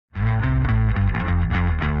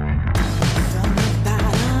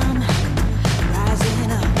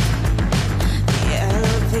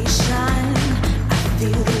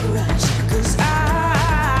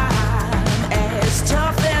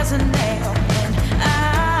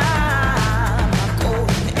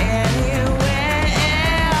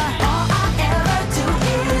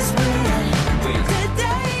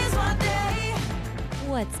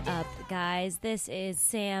This is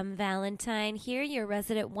Sam Valentine here, your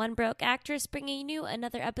resident One Broke Actress, bringing you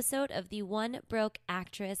another episode of the One Broke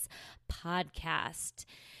Actress podcast.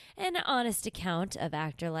 An honest account of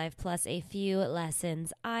actor life plus a few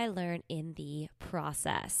lessons I learned in the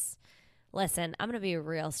process. Listen, I'm going to be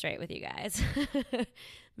real straight with you guys.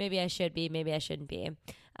 Maybe I should be, maybe I shouldn't be.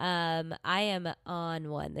 I am on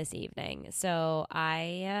one this evening. So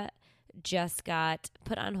I just got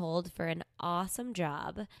put on hold for an awesome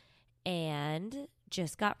job and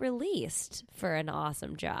just got released for an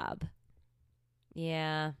awesome job.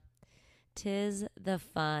 Yeah, 'tis the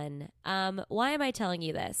fun. Why am I telling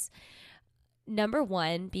you this? Number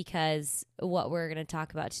one, because what we're going to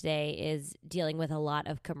talk about today is dealing with a lot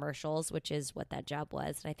of commercials, which is what that job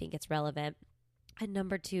was, and I think it's relevant. And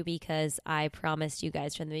number two, because I promised you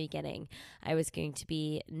guys from the beginning I was going to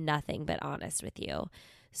be nothing but honest with you.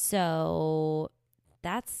 So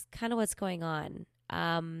that's kind of what's going on.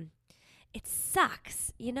 It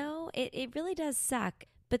sucks, you know? It really does suck.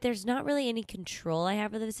 But there's not really any control I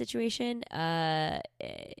have of the situation.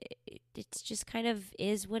 It's just kind of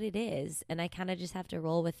is what it is. And I kind of just have to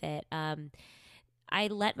roll with it. I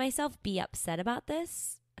let myself be upset about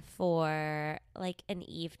this for like an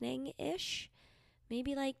evening-ish.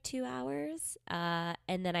 Maybe like 2 hours.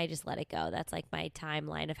 And then I just let it go. That's like my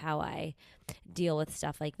timeline of how I deal with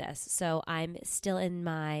stuff like this. So I'm still in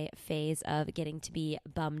my phase of getting to be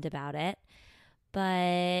bummed about it.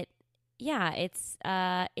 But yeah, it's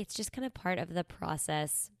just kind of part of the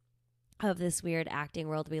process of this weird acting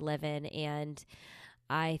world we live in. And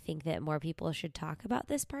I think that more people should talk about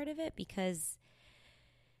this part of it, because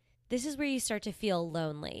this is where you start to feel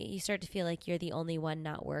lonely. You start to feel like you're the only one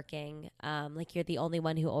not working, like you're the only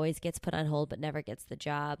one who always gets put on hold but never gets the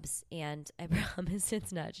jobs. And I promise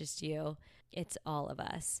it's not just you. It's all of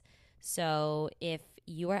us. So if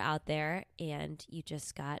you are out there and you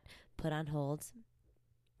just got put on hold,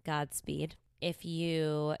 Godspeed. If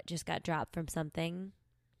you just got dropped from something,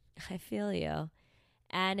 I feel you.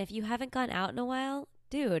 And if you haven't gone out in a while,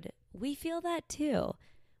 dude, we feel that too.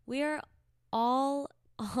 We are all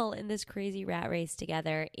in this crazy rat race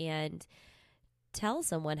together. And tell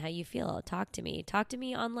someone how you feel. Talk to me. Talk to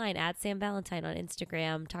me online at Sam Valentine on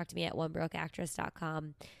Instagram. Talk to me at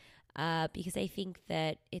onebrokeactress.com. Because I think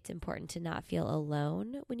that it's important to not feel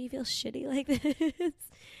alone when you feel shitty like this.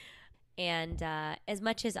 And as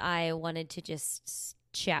much as I wanted to just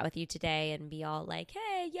chat with you today and be all like,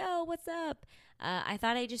 hey, yo, what's up? I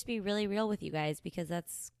thought I'd just be really real with you guys, because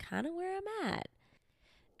that's kind of where I'm at.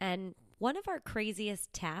 And one of our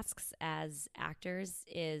craziest tasks as actors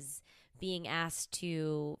is being asked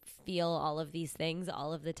to feel all of these things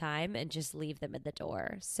all of the time and just leave them at the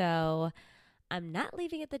door. So I'm not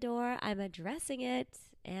leaving at the door. I'm addressing it,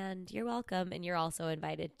 and you're welcome. And you're also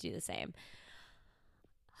invited to do the same.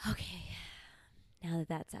 Okay, now that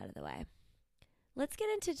that's out of the way, let's get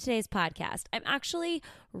into today's podcast. I'm actually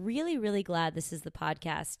really, really glad this is the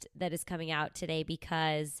podcast that is coming out today,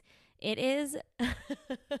 because it is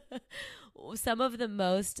some of the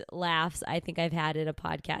most laughs I think I've had in a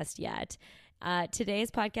podcast yet. Today's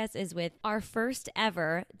podcast is with our first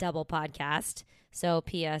ever double podcast. So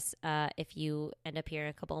P.S., if you end up hearing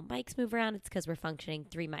a couple of mics move around, it's because we're functioning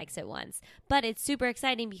 3 mics at once. But it's super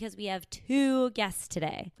exciting because we have 2 guests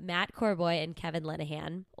today, Matt Corboy and Kevin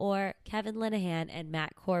Linehan, or Kevin Linehan and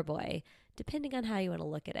Matt Corboy, depending on how you want to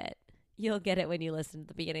look at it. You'll get it when you listen to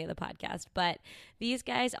the beginning of the podcast. But these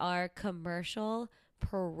guys are commercial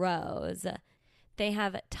pros. They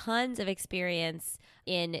have tons of experience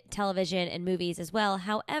in television and movies as well.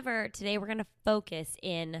 However, today we're going to focus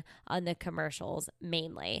in on the commercials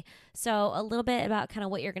mainly. So a little bit about kind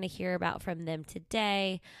of what you're going to hear about from them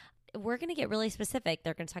today. We're going to get really specific.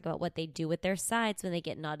 They're going to talk about what they do with their sides when they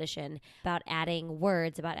get an audition, about adding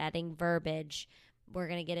words, about adding verbiage. We're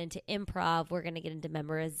going to get into improv. We're going to get into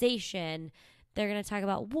memorization. They're going to talk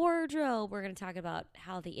about wardrobe. We're going to talk about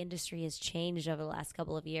how the industry has changed over the last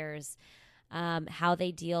couple of years. How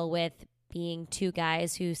they deal with being 2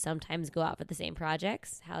 guys who sometimes go out for the same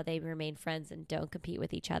projects, how they remain friends and don't compete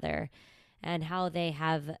with each other, and how they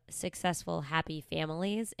have successful, happy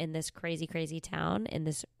families in this crazy, crazy town, in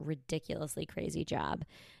this ridiculously crazy job.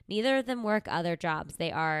 Neither of them work other jobs.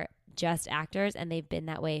 They are just actors, and they've been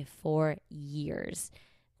that way for years.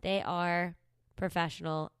 They are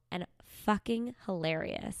professional and fucking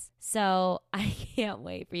hilarious. So I can't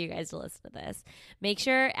wait for you guys to listen to this. Make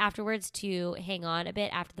sure afterwards to hang on a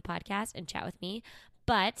bit after the podcast and chat with me.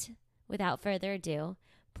 But without further ado,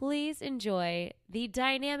 please enjoy the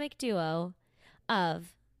dynamic duo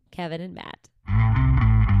of Kevin and Matt.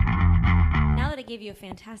 Now that I gave you a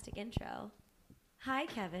fantastic intro, Hi,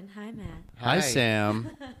 Kevin. Hi, Matt. Hi, Sam.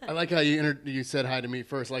 I like how you said hi to me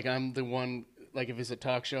first. Like I'm the one. Like if it's a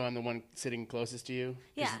talk show, I'm the one sitting closest to you.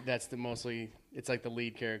 Yeah. That's the mostly. It's like the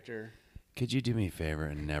lead character. Could you do me a favor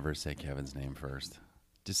and never say Kevin's name first?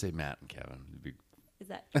 Just say Matt and Kevin. Is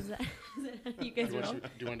that how you guys roll? Do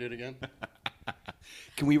you want to do it again?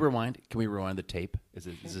 Can we rewind? Can we rewind the tape? Is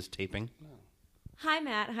this taping? Hi,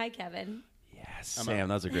 Matt. Hi, Kevin. Yes, Sam.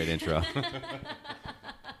 That was a great intro.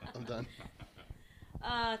 I'm done.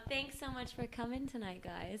 Thanks so much for coming tonight,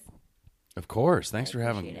 guys. Of course. Thanks I for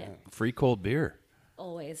having appreciate it. free cold beer.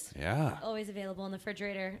 Always. Yeah. Always available in the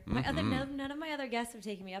refrigerator. None of my other guests have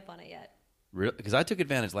taken me up on it yet. Really? Because I took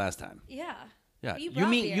advantage last time. Yeah. Yeah. You brought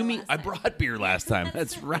beer last I time. brought beer last time.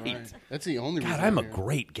 That's right. Right. That's the only God, reason. I'm a here.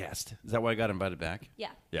 great guest. Is that why I got invited back? Yeah.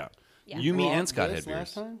 Yeah. Yeah. You, me, Brought and Scott this had beers.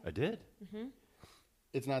 last time? I did.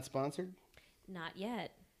 It's not sponsored. Not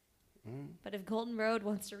yet. But if Golden Road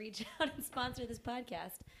wants to reach out and sponsor this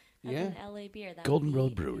podcast as an LA beer, that Golden would be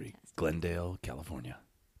Road Brewery, fantastic. Glendale, California.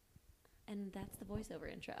 And that's the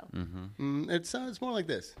voiceover intro. It sounds more like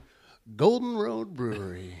this: Golden Road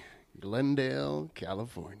Brewery, Glendale,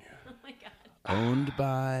 California. Oh my god. Owned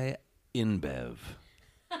by InBev,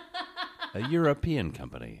 a European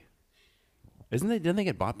company. Didn't they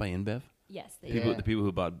get bought by InBev? Yes, they Yeah. The people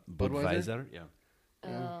who bought Budweiser? Budweiser? Yeah. Oh, I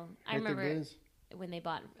Right there, remember Biz. when they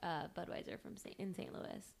bought Budweiser from in St.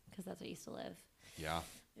 Louis because that's where I used to live. Yeah.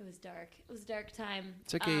 It was dark. It was a dark time.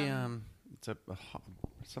 It's like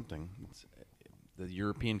something. It's the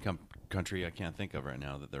European country I can't think of right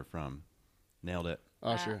now that they're from. Nailed it.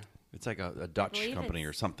 Oh, sure. It's like a Dutch believe company or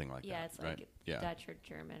it's- something like Yeah, that. it's right? like Yeah. Dutch or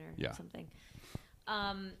German or Yeah. something.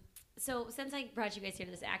 So since I brought you guys here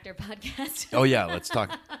to this actor podcast, Oh yeah, let's talk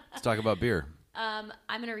about beer. I'm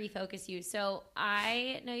gonna refocus you. So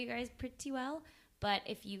I know you guys pretty well, but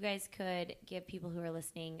if you guys could give people who are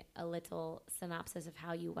listening a little synopsis of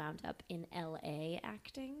how you wound up in LA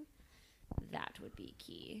acting, that would be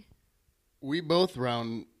key. We both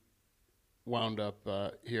wound up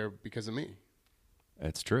here because of me.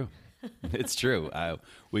 It's true. It's true.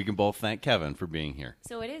 We can both thank Kevin for being here.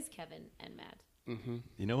 So it is Kevin and Matt.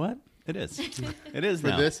 You know what? It is. It is For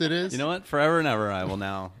now. this, it is. You know what? Forever and ever, I will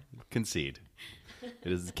now concede.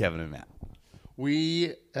 It is Kevin and Matt.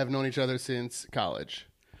 We have known each other since college.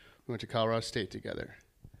 We went to Colorado State together.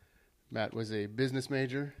 Matt was a business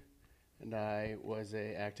major, and I was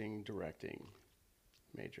a acting directing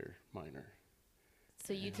minor.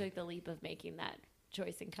 So you took the leap of making that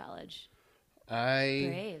choice in college. I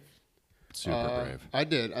Brave. Super brave. I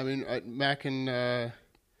did. I mean, Mac and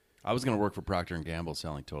I was going to work for Procter & Gamble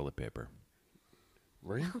selling toilet paper.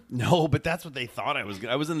 were you? No, but that's what they thought I was.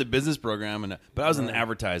 I was in the business program, but I was in the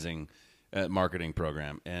advertising marketing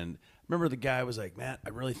program. And I remember the guy was like, "Matt, I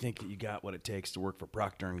really think that you got what it takes to work for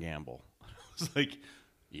Procter & Gamble." I was like,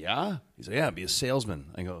 "Yeah." He's like, "Yeah, be a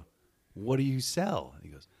salesman." I go, "What do you sell?" He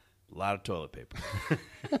goes, "A lot of toilet paper."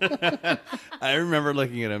 I remember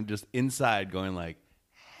looking at him just inside going like,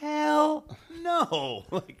 "Hell no."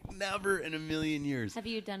 Like never in a million years. Have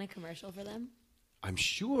you done a commercial for them? I'm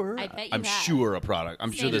sure. I bet you I'm have. sure a product.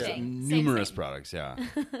 I'm sure Same there's thing. numerous Same. products. Yeah,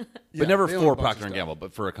 Yeah, but never they own for a bunch of Procter and stuff. Gamble,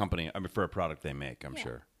 but for a company. I mean, for a product they make. I'm Yeah.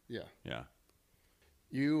 sure. Yeah. Yeah.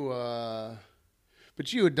 You,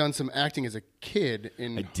 but you had done some acting as a kid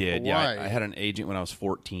in I did. Hawaii. Yeah, I had an agent when I was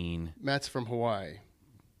 14, Matt's from Hawaii.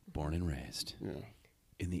 born and raised Yeah.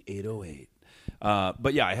 in the 808.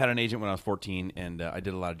 But yeah, I had an agent when I was 14, and I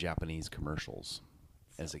did a lot of Japanese commercials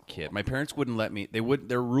as a kid. My parents wouldn't let me.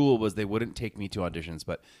 Their rule was they wouldn't take me to auditions,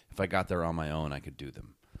 but if I got there on my own, I could do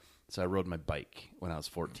them. So I rode my bike when I was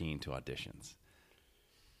 14 to auditions,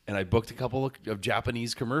 and I booked a couple of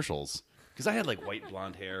Japanese commercials because I had like white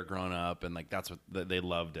blonde hair growing up, and like that's what they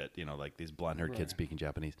loved it. You know, like these blonde haired kids speaking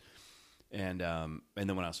Japanese. And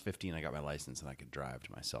then when I was 15, I got my license and I could drive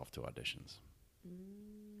to myself to auditions.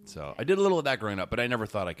 So I did a little of that growing up, but I never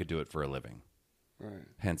thought I could do it for a living. Right.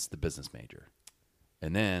 Hence the business major.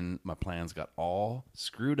 And then my plans got all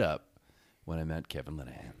screwed up when I met Kevin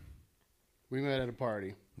Linehan. We met at a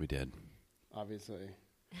party, We did. obviously.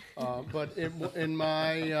 But in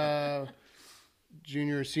my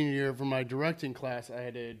junior or senior year for my directing class, I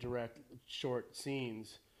had to direct short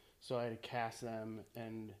scenes. So I had to cast them,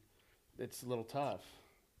 and it's a little tough.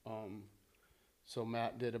 So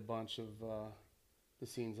Matt did a bunch of the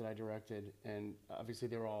scenes that I directed, and obviously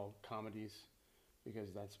they were all comedies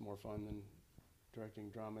because that's more fun than directing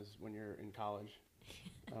dramas when you're in college.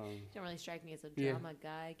 Don't really strike me as a Yeah. drama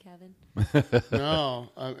guy, Kevin. No,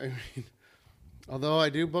 I mean, although I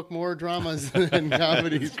do book more dramas than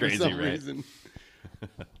comedies crazy, for some right? reason.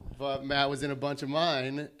 But Matt was in a bunch of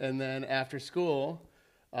mine, and then after school,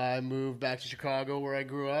 I moved back to Chicago where I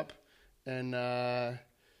grew up and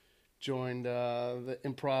joined the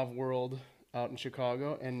improv world out in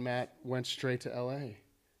Chicago. And Matt went straight to L.A.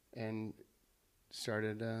 and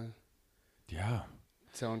started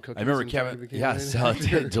selling cookies. I remember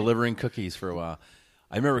Kevin, delivering cookies for a while.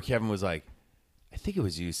 I remember Kevin was like, I think it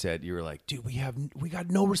was you said, you were like, dude, we got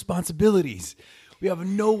no responsibilities. We have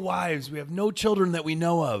no wives. We have no children that we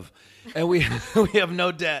know of. And we have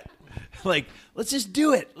no debt. Like, let's just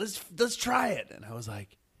do it. Let's try it. And I was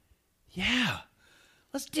like, yeah,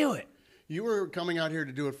 let's do it. You were coming out here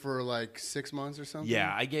to do it for like 6 months or something?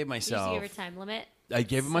 Yeah, I gave myself. Did you give a time limit? I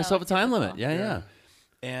gave myself a time limit. Yeah.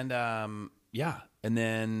 And and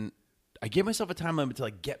then I gave myself a time limit to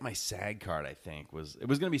like get my SAG card. I think it was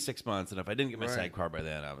going to be 6 months, and if I didn't get my SAG card by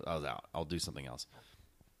then, I was out. I'll do something else.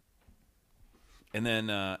 And then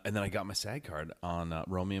I got my SAG card on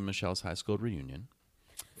Romeo and Michelle's high school reunion.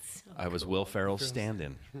 So I was Will Ferrell's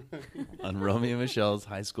stand-in on Romeo and Michelle's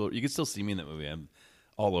high school. You can still see me in that movie. I'm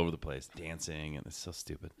all over the place dancing, and it's so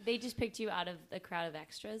stupid. They just picked you out of the crowd of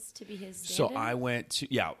extras to be his stand-in? So I went to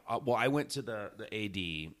I went to the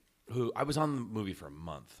AD who I was on the movie for a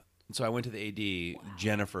month. So I went to the AD. Wow.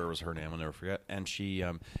 Jennifer was her name. I'll never forget. And she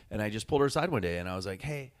and I just pulled her aside one day, and I was like,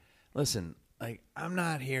 "Hey, listen, like I'm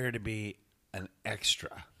not here to be an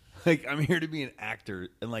extra. Like I'm here to be an actor,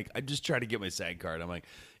 and like I just try to get my SAG card. I'm like,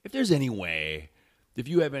 if there's any way, if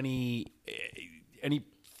you have anything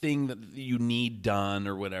that you need done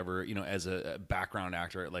or whatever, you know, as a background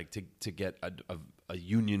actor, like to get a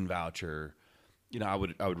union voucher, you know, I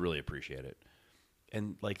would really appreciate it."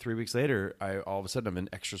 And like 3 weeks later, all of a sudden I'm in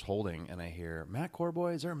Extras Holding, and I hear, "Matt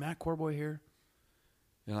Corboy, is there a Matt Corboy here?"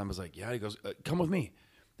 And I was like, "Yeah." He goes, "Come with me."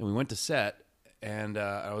 And we went to set, and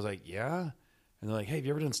I was like, "Yeah." And they're like, "Hey, have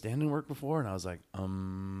you ever done stand-in work before?" And I was like,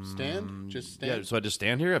 Stand? Just stand? Yeah, so I just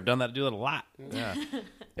stand here? I've done that. I do that a lot. Yeah.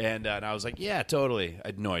 And I was like, "Yeah, totally." I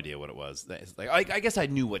had no idea what it was. It's like I guess I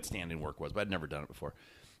knew what stand-in work was, but I'd never done it before.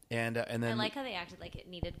 And then I like how they acted like it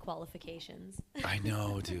needed qualifications. I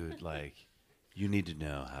know, dude. Like, you need to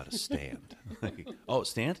know how to stand. Like, oh,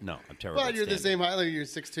 stand? No, I'm terrible. Well, you're the same height. Like you're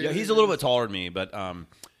 6'2". Yeah, he's a little bit taller than me, but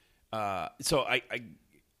so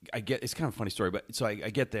I get, it's kind of a funny story, but so I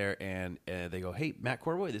get there, and they go, "Hey, Matt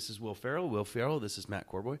Corboy, this is Will Ferrell. Will Ferrell, this is Matt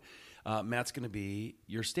Corboy. Matt's going to be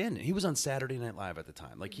your stand-in." He was on Saturday Night Live at the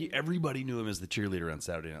time. Like everybody knew him as the cheerleader on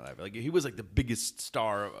Saturday Night Live. Like he was like the biggest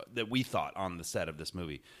star that we thought on the set of this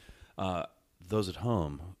movie. Those at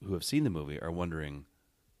home who have seen the movie are wondering,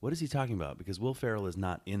 what is he talking about? Because Will Ferrell is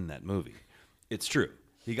not in that movie. It's true.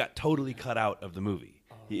 He got totally cut out of the movie.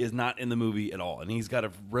 He is not in the movie at all, and he's got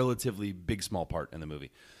a relatively big, small part in the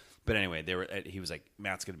movie. But anyway, he was like,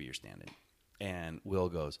 "Matt's going to be your stand-in," and Will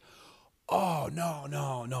goes, "Oh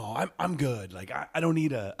no, I'm good. Like I don't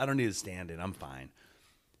need a stand-in. I'm fine."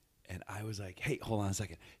 And I was like, "Hey, hold on a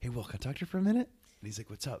second. Hey, Will, can I talk to you for a minute?" And he's like,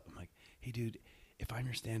 "What's up?" I'm like, "Hey, dude, if I'm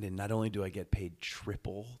your stand-in, not only do I get paid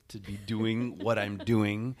triple to be doing what I'm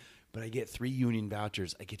doing, but I get 3 union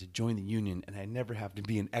vouchers. I get to join the union, and I never have to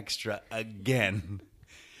be an extra again."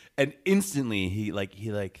 And instantly, he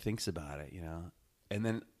thinks about it, you know. And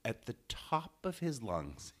then at the top of his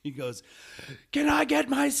lungs, he goes, "Can I get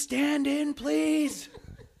my stand-in, please?"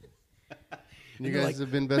 You guys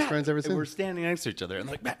have been best friends ever since? And we're standing next to each other, and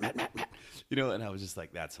like, Matt. You know, and I was just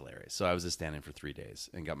like, that's hilarious. So I was just standing for 3 days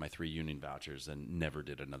and got my 3 union vouchers and never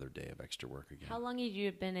did another day of extra work again. How long had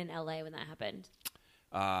you been in LA when that happened?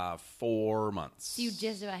 4 months. So you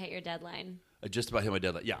just about hit your deadline. I just about hit my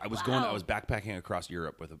deadline. Yeah, I was I was backpacking across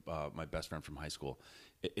Europe with my best friend from high school.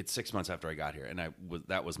 It's 6 months after I got here, and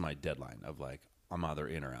that was my deadline of like, I'm either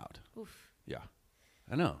in or out. Oof. Yeah,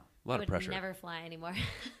 I know, a lot of pressure. I would never fly anymore.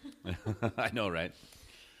 I know, right?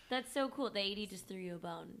 That's so cool. The AD just threw you a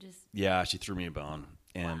bone. Yeah, she threw me a bone,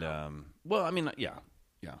 and wow. Well, I mean, yeah,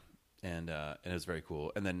 and it was very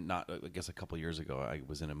cool. And then, I guess a couple years ago, I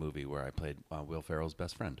was in a movie where I played Will Ferrell's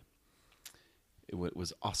best friend. It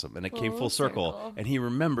was awesome, and it came full circle. And he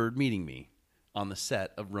remembered meeting me on the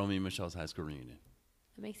set of Romeo and Michelle's high school reunion.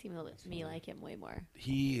 It makes me like him way more.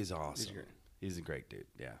 He is awesome. He's a great dude.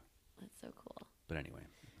 Yeah, that's so cool. But anyway,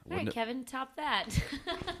 all right, Kevin, top that.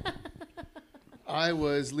 I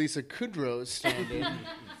was Lisa Kudrow's stand-in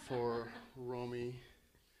for Romy.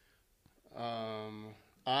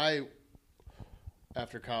 I,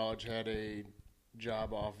 after college, had a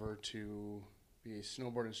job offer to be a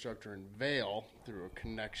snowboard instructor in Vail through a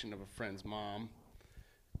connection of a friend's mom.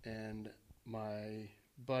 And my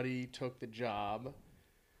buddy took the job,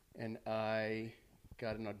 and I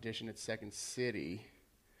got an audition at Second City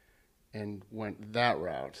and went that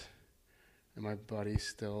route. And my buddy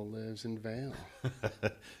still lives in Vail.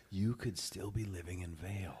 You could still be living in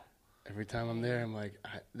Vail. Every time I'm there, I'm like,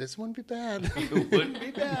 this wouldn't be bad. It wouldn't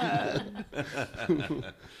be bad.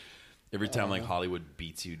 Every time like Hollywood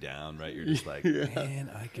beats you down, right? You're just like,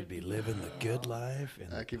 man, I could be living the good life.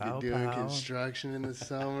 And I could be doing construction in the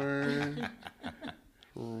summer.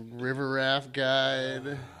 River raft guide.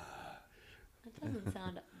 That doesn't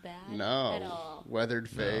sound bad at No. all. Weathered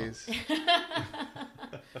face.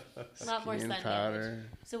 A lot more Skiing sun powder. damage.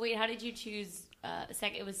 So wait, how did you choose?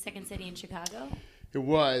 It was Second City in Chicago. It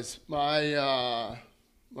was. My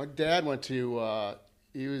dad went to,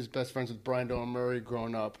 he was best friends with Brian Dolan Murray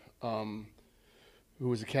growing up, who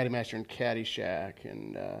was a caddy master in Caddyshack.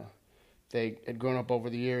 And they had grown up over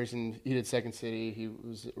the years, and he did Second City. He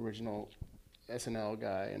was the original SNL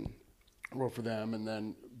guy and wrote for them. And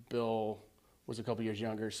then Bill was a couple years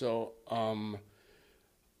younger. So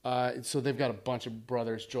so they've got a bunch of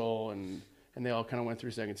brothers, Joel, and they all kind of went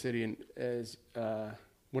through Second City. And as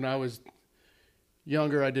when I was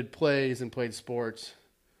younger, I did plays and played sports.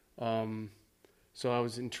 So I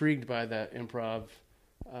was intrigued by that improv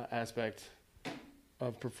aspect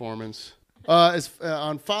of performance.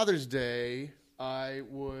 On Father's Day, I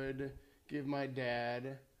would give my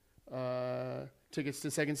dad tickets to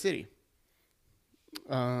Second City,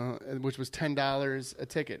 which was $10 a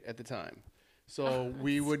ticket at the time. So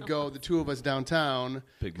we would go, the two of us downtown.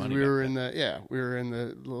 Big money. We were in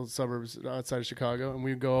the little suburbs outside of Chicago, and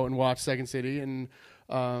we'd go and watch Second City. And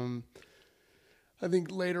I think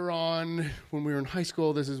later on, when we were in high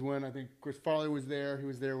school, this is when I think Chris Farley was there. He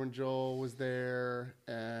was there when Joel was there,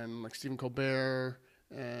 and like Stephen Colbert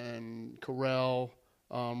and Carell.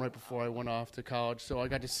 Right before I went off to college, so I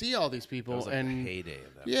got to see all these people. That was like and the heyday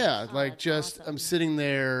of that. yeah, Oh, like that's just awesome. I'm sitting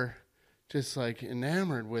there, just like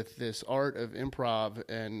enamored with this art of improv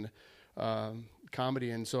and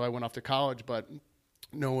comedy. And so I went off to college, but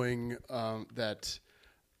knowing that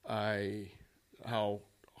how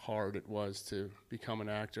hard it was to become an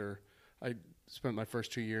actor, I spent my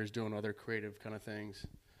first 2 years doing other creative kind of things,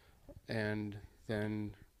 and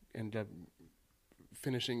then ended up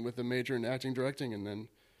finishing with a major in acting directing, and then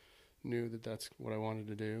knew that that's what I wanted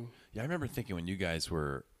to do. Yeah, I remember thinking when you guys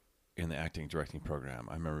were in the acting directing program,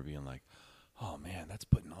 I remember being like, oh man, that's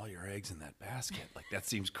putting all your eggs in that basket. Like that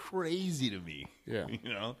seems crazy to me. Yeah.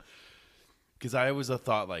 You know? Because I always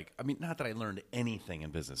thought like, I mean, not that I learned anything in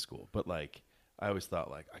business school, but like I always thought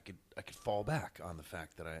like I could fall back on the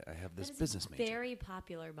fact that I have this That is business a major. very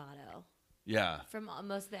popular motto Yeah. from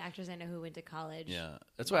most of the actors I know who went to college. Yeah.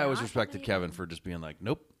 That's why I always Not respected really. Kevin for just being like,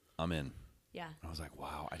 nope, I'm in. Yeah. I was like,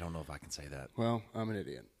 wow, I don't know if I can say that. Well, I'm an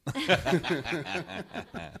idiot.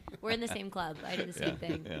 We're in the same club. I did the same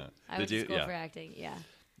thing. Yeah. I Did went to you? school Yeah. for acting. Yeah.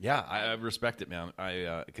 Yeah, I respect it, man.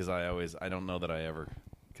 Because I don't know that I ever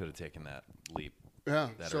could have taken that leap. Yeah.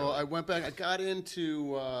 That So early. I went back. I got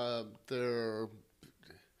into their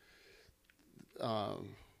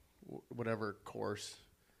whatever course.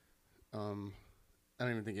 I don't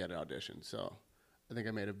even think he had an audition, so I think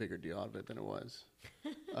I made a bigger deal out of it than it was.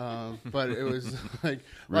 But it was like,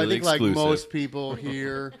 well, I Really think like exclusive. most people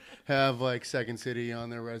here have like Second City on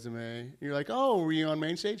their resume. You're like, oh, were you on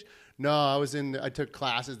main stage? No, I took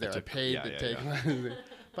classes there. I paid to take classes there.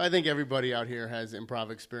 But I think everybody out here has improv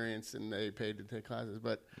experience, and they paid to take classes.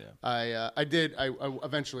 But Yeah. I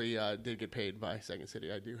eventually did get paid by Second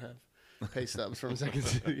City. I do have pay stubs from Second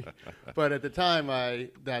City. But at the time,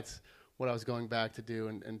 that's what I was going back to do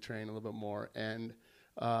and train a little bit more. And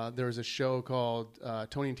there was a show called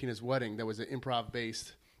Tony and Tina's Wedding that was an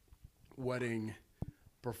improv-based wedding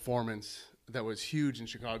performance that was huge in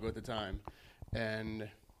Chicago at the time. And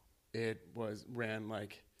it ran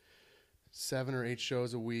like 7 or 8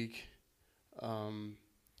 shows a week,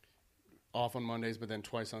 off on Mondays, but then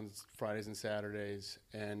twice on Fridays and Saturdays.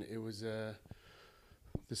 And it was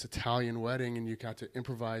this Italian wedding, and you got to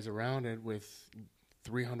improvise around it with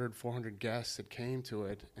 300, 400 guests that came to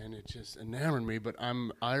it, and it just enamored me. But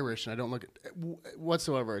I'm Irish, and I don't look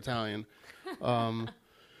whatsoever Italian.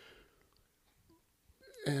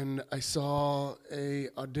 And I saw a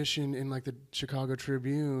audition in like the Chicago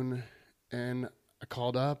Tribune, and I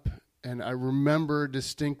called up, and I remember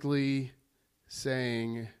distinctly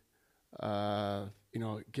saying,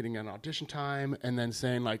 getting an audition time, and then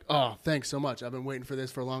saying like, oh, thanks so much. I've been waiting for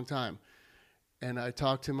this for a long time. And I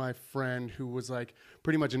talked to my friend who was like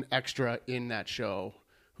pretty much an extra in that show,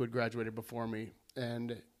 who had graduated before me.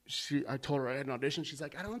 And I told her I had an audition. She's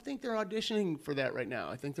like, I don't think they're auditioning for that right now.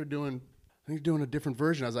 I think they're doing a different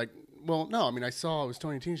version. I was like, well, no. I mean, I saw it was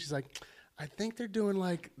Tony and Tina. She's like, I think they're doing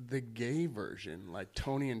like the gay version, like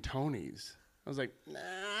Tony and Tony's. I was like,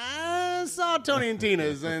 nah, sorry. Tony and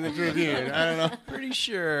Tina's in the Tribune. I don't know. Pretty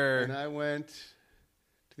sure. And I went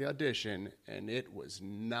to the audition, and it was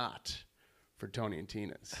not for Tony and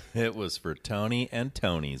Tina's. It was for Tony and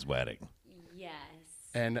Tony's wedding. Yes.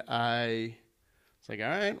 And I was like, all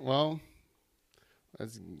right, well,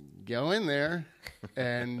 let's go in there.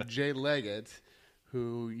 And Jay Leggett,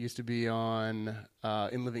 who used to be on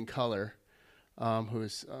In Living Color, who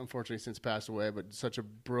has unfortunately since passed away, but such a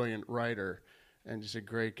brilliant writer and just a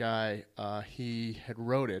great guy, he had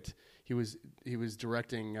wrote it. He was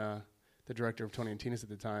directing the director of Tony and Tina's at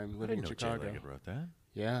the time, living in Chicago. Jay Leggett wrote that.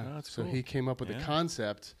 Yeah. Oh, that's so cool. he came up with the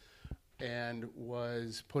concept and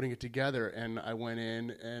was putting it together. And I went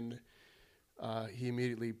in, and he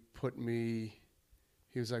immediately put me.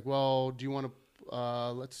 He was like, "Well, do you want to?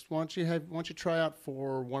 Why don't you try out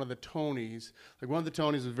for one of the Tonys? Like one of the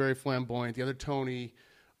Tonys was very flamboyant. The other Tony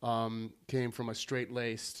came from a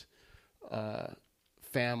straight-laced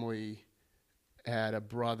family. Had a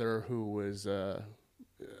brother who was a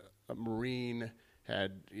Marine."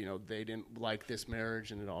 They didn't like this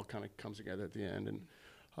marriage, and it all kind of comes together at the end. And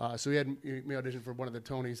so he had me audition for one of the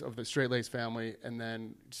Tonys of the straight-laced family, and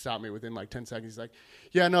then stopped me within like 10 seconds. He's like,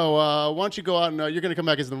 "Yeah, no, why don't you go out and you're going to come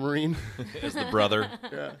back as the Marine." As the brother.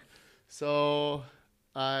 Yeah. So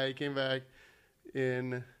I came back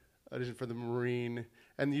in audition for the Marine,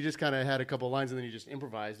 and you just kind of had a couple lines, and then you just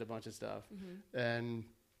improvised a bunch of stuff. Mm-hmm. And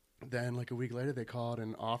then like a week later, they called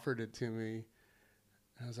and offered it to me.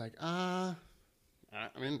 And I was like, I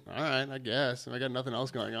mean, all right, I guess. I got nothing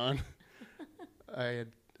else going on. I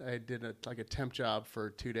did a temp job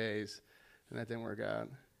for 2 days, and that didn't work out.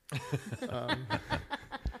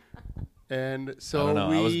 And so I don't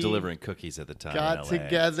know. I was delivering cookies at the time. Got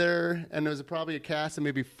together, and there was probably a cast of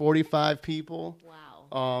maybe 45 people.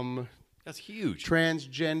 Wow. That's huge.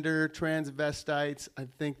 Transgender, transvestites. I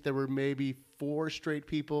think there were maybe 4 straight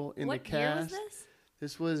people in the cast. What year was this?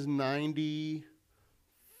 This was 96.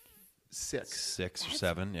 6 or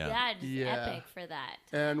 7, yeah. Yeah, epic for that.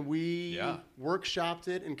 And we workshopped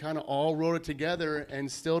it and kind of all wrote it together,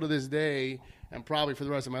 and still to this day, and probably for the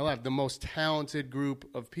rest of my life, the most talented group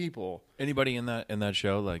of people. Anybody in that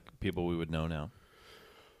show, like people we would know now?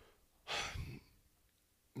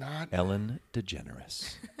 Not Ellen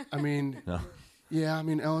DeGeneres. I mean, No. Yeah, I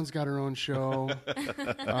mean, Ellen's got her own show.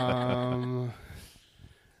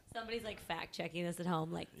 Somebody's like fact checking this at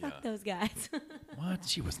home, like, fuck those guys. What?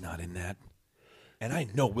 She was not in that. And I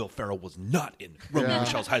know Will Ferrell was not in Romeo and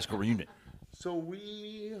Michelle's high school reunion. So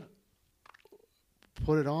we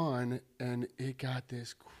put it on, and it got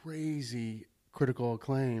this crazy critical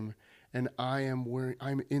acclaim. And I'm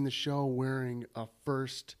in the show wearing a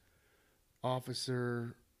first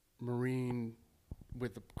officer Marine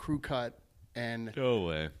with a crew cut, and Go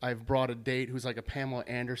away. I've brought a date who's like a Pamela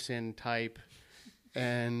Anderson type,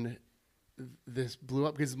 and this blew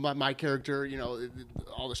up because my character,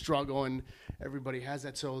 all the struggle, and everybody has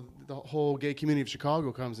that. So the whole gay community of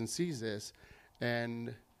Chicago comes and sees this,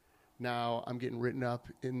 and now I'm getting written up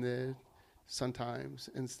in the Sun-Times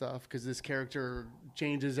and stuff because this character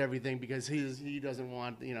changes everything because he doesn't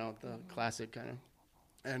want the classic kind of,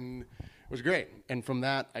 and it was great. And from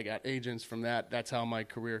that, I got agents. From that's how my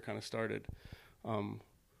career kind of started,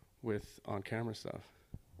 with on-camera stuff.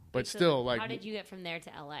 But So still, like, how did you get from there to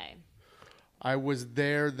LA? I was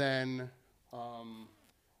there then,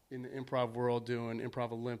 in the improv world doing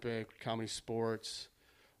Improv Olympic, Comedy Sports,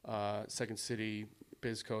 Second City,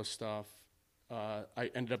 BizCo stuff.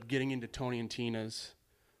 I ended up getting into Tony and Tina's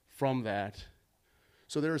from that.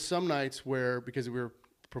 So there were some nights where, because we were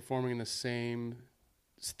performing in the same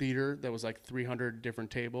theater that was like 300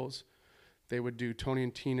 different tables, they would do Tony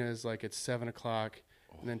and Tina's like at 7 o'clock,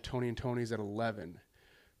 and then Tony and Tony's at 11.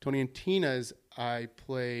 Tony and Tina's, I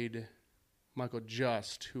played Michael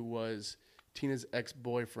Just, who was Tina's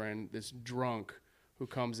ex-boyfriend, this drunk who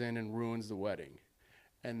comes in and ruins the wedding.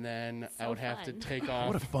 And then I would have to take off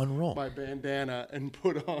What a fun role. my bandana and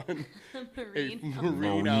put on Marine. a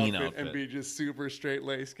marine outfit and outfit. be just super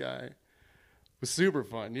straight-laced guy. It was super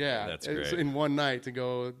fun, yeah. That's It was great. in one night to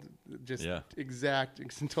go just Yeah.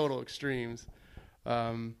 total extremes.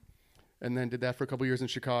 And then did that for a couple years in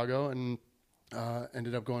Chicago, and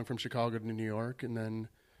ended up going from Chicago to New York, and then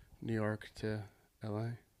New York to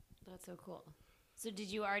L.A. That's so cool. So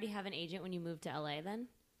did you already have an agent when you moved to LA then?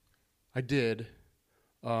 I did,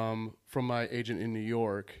 from my agent in New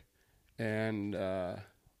York, and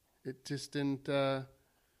it just didn't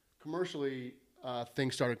commercially.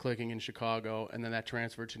 Things started clicking in Chicago, and then that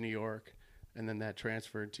transferred to New York, and then that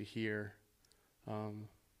transferred to here.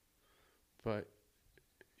 But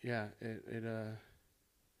yeah, it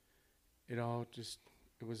all just,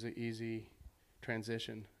 it was an easy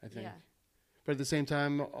transition, I think. Yeah. But at the same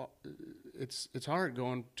time, it's hard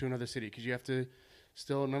going to another city because you have to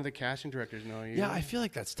still, none of the casting directors know you. Yeah, I feel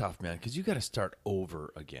like that's tough, man, because you got to start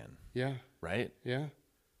over again, Yeah. right? Yeah.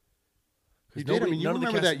 'Cause You did. I mean, you none of the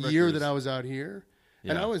remember that casting year directors- that I was out here?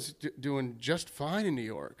 And Yeah. I was doing just fine in New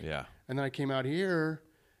York. Yeah. And then I came out here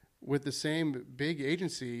with the same big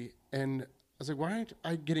agency, and I was like, why aren't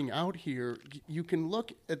I getting out here? You can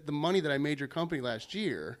look at the money that I made your company last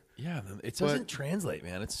year. Yeah, it doesn't translate,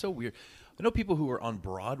 man. It's so weird. I know people who are on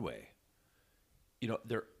Broadway. You know,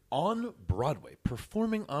 they're on Broadway,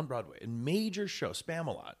 performing on Broadway in major shows,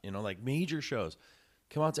 Spam-A-Lot, you know, like major shows.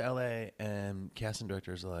 Come out to L.A. and casting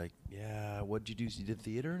directors are like, yeah, what'd you do? You did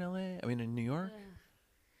theater in L.A.? I mean, in New York?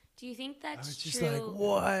 Do you think that's I was just true? like,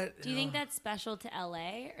 what? Do you think that's special to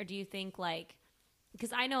LA, or do you think like,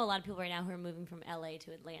 because I know a lot of people right now who are moving from LA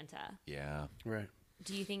to Atlanta. Yeah. Right.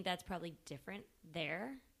 Do you think that's probably different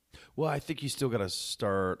there? Well, I think you still got to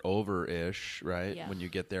start over-ish, right? Yeah. When you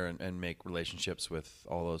get there and make relationships with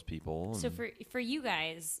all those people. So and- for you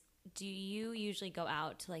guys, do you usually go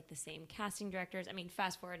out to like the same casting directors? I mean,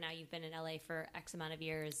 fast forward now, you've been in LA for X amount of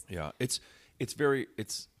years. Yeah, it's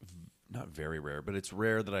not very rare, but it's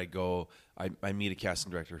rare that I go. I meet a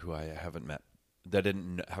casting director who I haven't met, that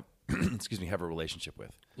didn't have, have a relationship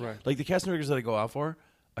with. Right. Like the casting directors that I go out for,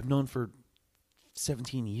 I've known for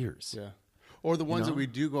 17 years. Yeah. Or the ones know? that we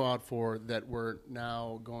do go out for that we're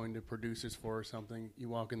now going to producers for or something. You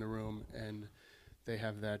walk in the room and they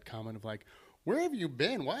have that comment of like, where have you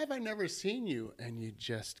been? Why have I never seen you? And you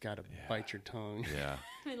just got to bite your tongue. Yeah.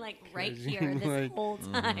 I mean, like right 'Cause here this like- whole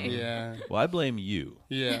time. Yeah. Well, I blame you.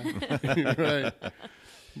 Yeah. Right.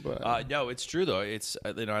 But No, it's true though. It's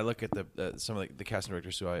I look at some of the casting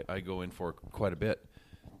directors who I go in for quite a bit,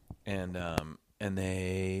 and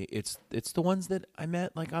it's the ones that I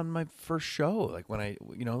met like on my first show, like when I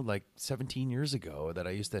like 17 years ago, that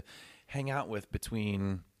I used to hang out with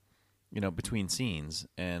between scenes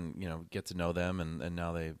and get to know them, and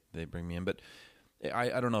now they bring me in. But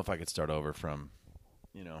I don't know if I could start over from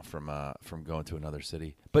going to another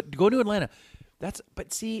city, but go to Atlanta.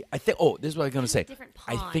 But see, I think. Oh, this is what I was going to say. Different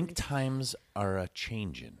I think pond. times are a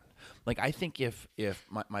changing. Like I think if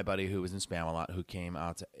my buddy who was in Spam-A-Lot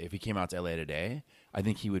if he came out to LA today, I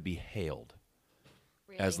think he would be hailed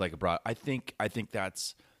as like a broad. I think the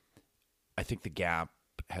gap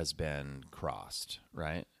has been crossed,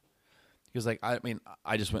 right? Because like I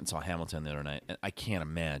just went and saw Hamilton the other night, and I can't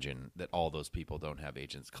imagine that all those people don't have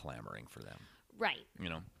agents clamoring for them. Right. You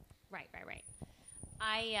know. Right.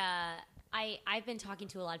 I've been talking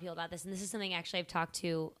to a lot of people about this, and this is something actually I've talked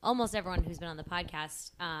to almost everyone who's been on the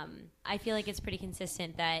podcast. I feel like it's pretty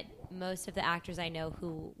consistent that most of the actors I know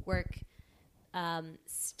who work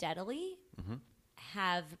steadily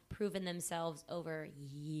have proven themselves over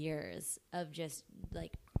years of just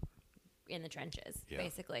like in the trenches,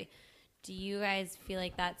 basically. Do you guys feel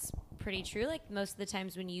like that's pretty true? Like most of the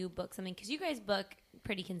times when you book something, because you guys book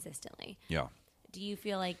pretty consistently. Yeah. Do you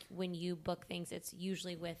feel like when you book things, it's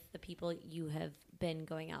usually with the people you have been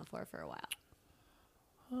going out for a while?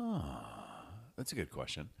 That's a good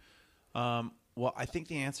question. Well, I think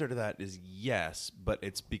the answer to that is yes, but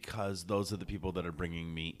it's because those are the people that are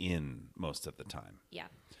bringing me in most of the time. Yeah.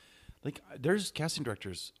 Like, there's casting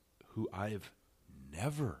directors who I've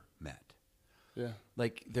never met. yeah.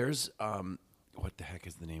 Like, there's what the heck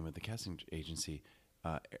is the name of the casting agency?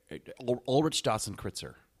 Ulrich Dawson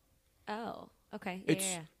Kritzer. Oh, okay. Yeah,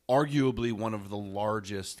 It's yeah. arguably one of the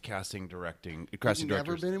largest casting never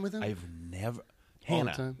directors. been in with him? I've never. All the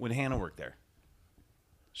Hannah, time? when Hannah worked there,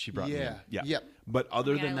 she brought me in. Yeah. Yeah. Yep. But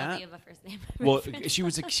other Yeah, than I love that, you have a first name. well, she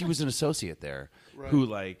was an associate there Right. who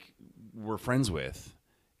like we're friends with,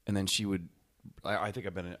 and then she would. I think I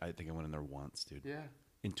went in there once, dude. Yeah.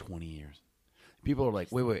 In 20 years, people are like,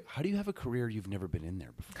 wait, how do you have a career you've never been in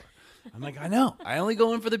there before? I'm like, I know. I only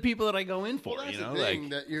go in for the people that I go in for. Well, that's you know, the thing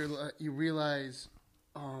like that you realize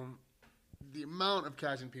the amount of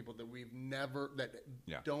casting people that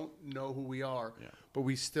Yeah. don't know who we are, Yeah. but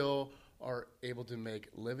we still are able to make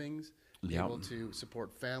livings, Yeah. able to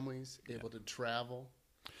support families, able to travel.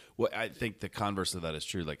 Well, I think the converse of that is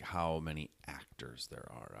true. Like how many actors there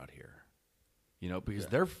are out here, because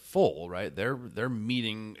they're full, right? They're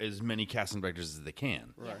meeting as many casting directors as they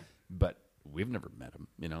can, Right. but we've never met them,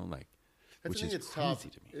 like, That's which the thing is that's crazy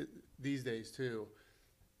tough to me. these days too.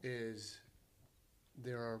 Is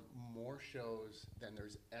there are more shows than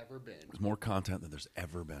there's ever been, There's more content than there's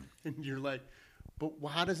ever been. and you're like, but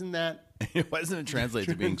how doesn't that? Why doesn't it translate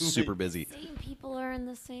to being super busy? Same people are in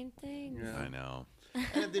the same thing. Yeah. I know.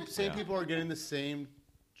 And the same Yeah. people are getting the same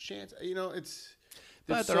chance. It's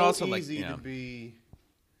But it's they're so also, like, easy yeah. to be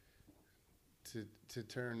to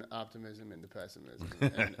turn optimism into pessimism.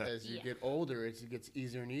 And as you get older, it gets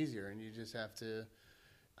easier and easier, and you just have to.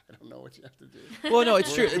 I don't know what you have to do. Well, no,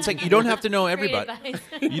 it's true. It's like you don't have to know Great everybody. advice.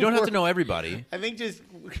 You don't have to know everybody. I think just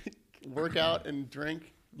work out and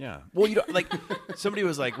drink. Yeah. Well, you don't like. Somebody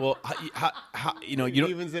was like, "Well, how you know you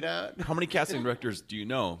don't Evens it out. how many casting directors do you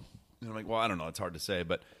know?" And I'm like, "Well, I don't know. It's hard to say,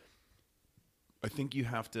 but I think you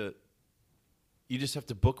have to. You just have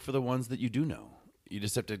to book for the ones that you do know. You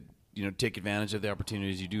just have to, take advantage of the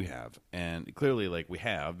opportunities you do have. And clearly, like we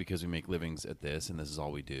have, because we make livings at this, and this is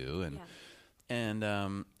all we do. And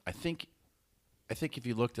I think if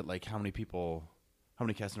you looked at like how many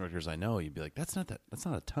casting directors I know, you'd be like, that's not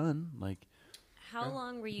a ton. Like, How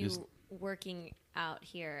long were you working out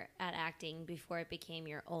here at acting before it became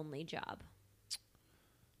your only job?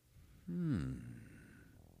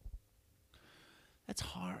 That's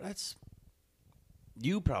hard. That's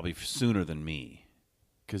you probably sooner than me,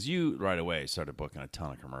 because you right away started booking a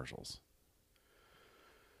ton of commercials.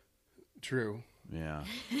 True. Yeah.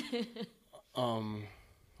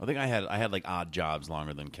 I think I had like odd jobs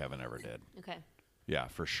longer than Kevin ever did. Okay. Yeah,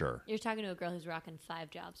 for sure. You're talking to a girl who's rocking 5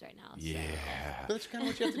 jobs right now. So. Yeah. But that's kind of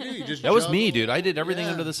what you have to do. You just That was juggle. me, dude. I did everything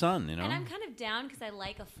Yeah. under the sun, And I'm kind of down because I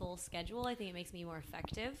like a full schedule. I think it makes me more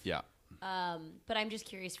effective. Yeah. But I'm just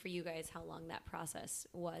curious for you guys how long that process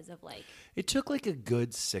was of like. It took like a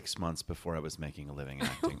good 6 months before I was making a living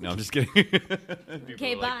acting. No, I'm just kidding.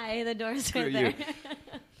 Okay, bye. The door's right you. there.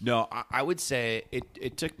 No, I would say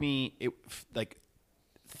it took me like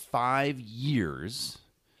 5 years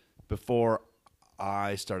before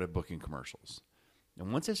I started booking commercials.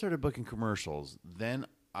 And once I started booking commercials, then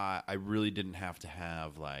I really didn't have to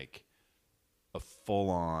have like a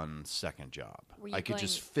full-on second job. I could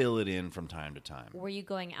just fill it in from time to time. Were you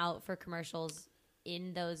going out for commercials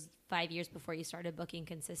in those 5 years before you started booking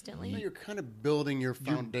consistently? You're kind of building your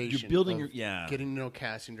foundation. You're building of getting to know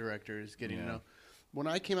casting directors, getting to know. When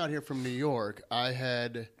I came out here from New York,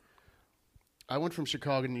 I went from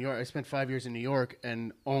Chicago to New York. I spent 5 years in New York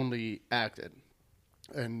and only acted,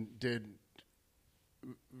 and did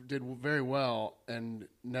very well, and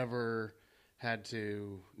never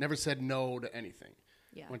said no to anything.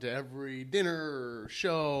 Yeah. Went to every dinner or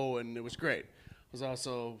show, and it was great. Was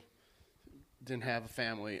also didn't have a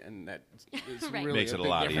family, and that is Right. really Makes it a big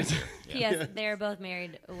lot difference. easier. Yes, they're both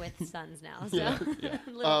married with sons now, so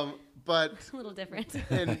a But little different.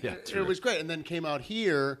 and Yeah, it was great. And then came out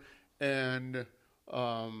here and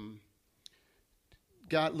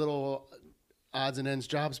got little odds and ends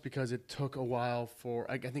jobs because it took a while for.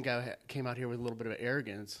 I think I came out here with a little bit of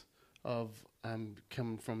arrogance of I'm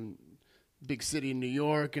coming from big city in New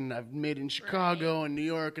York, and I've made it in Chicago and New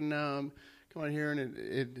York, and now I'm coming out here, and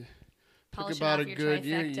it took Polishing about off a your good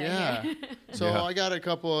year. trifecta Yeah. here. So Yeah. I got a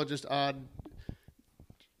couple of just odd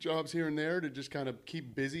jobs here and there to just kind of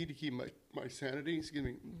keep busy, to keep my sanity. Excuse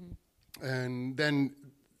me. And then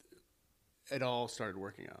it all started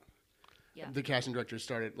working out. Yeah. The casting directors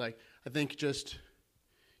started, like, I think just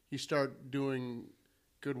you start doing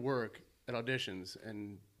good work at auditions,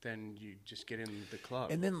 and then you just get in the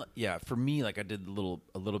club. And then, for me, like I did a little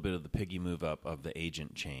bit of the piggy move up of the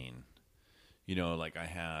agent chain. Like I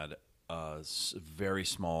had a very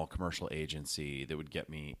small commercial agency that would get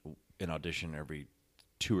me an audition every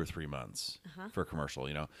 2 or 3 months for a commercial.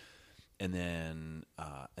 And then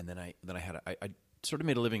I had I sort of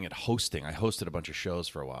made a living at hosting. I hosted a bunch of shows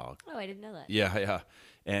for a while. Oh, I didn't know that. Yeah.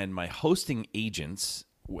 And my hosting agents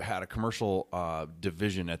had a commercial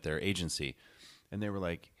division at their agency, and they were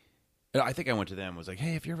like, I think I went to them, was like,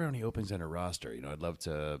 hey, if you ever have any openings on a roster, I'd love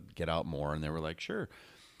to get out more. And they were like, sure.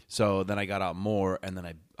 So then I got out more, and then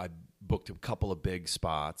I booked a couple of big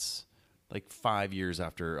spots, like 5 years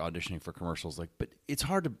after auditioning for commercials. But it's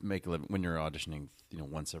hard to make a living when you're auditioning,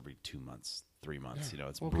 once every 2 months, 3 months.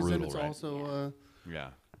 It's 'cause brutal, then it's right? also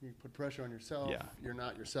Yeah. you put pressure on yourself. Yeah. You're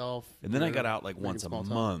not yourself. And then I You're got out like making once a small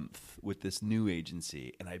talk. month with this new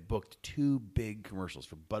agency, and I booked 2 big commercials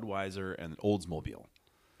for Budweiser and Oldsmobile.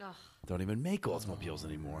 Ugh. Don't even make Oldsmobiles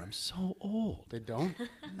anymore. I'm so old. They don't?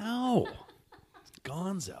 No.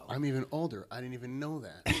 Gonzo. I'm even older. I didn't even know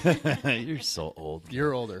that. You're so old.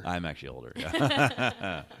 You're older. I'm actually older.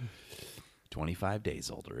 Yeah. 25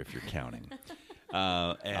 days older if you're counting.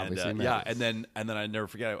 Obviously And matters. then I never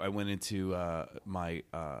forget. I went into my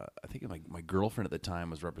I think my girlfriend at the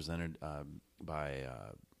time was represented by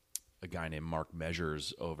a guy named Mark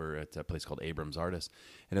Measures over at a place called Abrams Artists,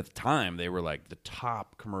 and at the time they were like the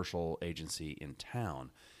top commercial agency in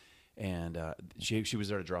town. And she was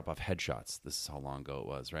there to drop off headshots. This is how long ago it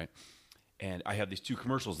was, right? And I had these 2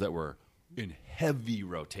 commercials that were in heavy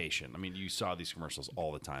rotation. I mean, you saw these commercials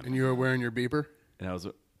all the time. And you were wearing your beeper? And I was,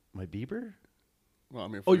 my Bieber? Well, I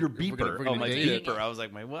mean, if Oh, we're- your if we're beeper. gonna My date it. beeper. I was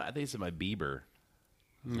like, my what? I think you said my Bieber.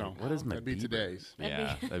 No. What is my That'd be Bieber? today's.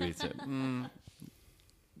 Yeah, that'd be it.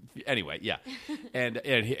 Anyway, yeah. And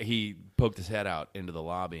he poked his head out into the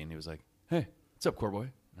lobby, and he was like, hey, what's up, Core Boy?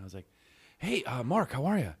 And I was like, hey, Mark, how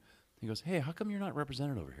are you? He goes, hey, how come you're not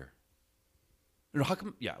represented over here? No, how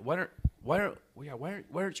come? Yeah, why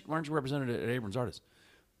aren't you represented at Abrams Artists?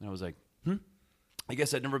 And I was like, I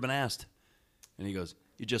guess I'd never been asked. And he goes,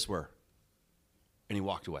 you just were. And he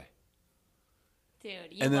walked away. Dude,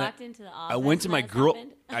 you And then walked into the office. I went to and my this girl.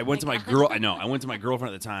 happened? I Oh went to my God. girl. I know. I went to my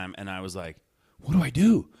girlfriend at the time, and I was like, "What do I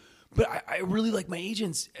do?" But I really like my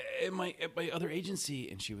agents at my other agency,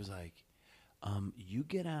 and she was like, "You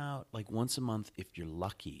get out like once a month if you're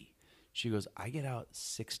lucky." She goes, "I get out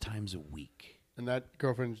 6 times a week." And that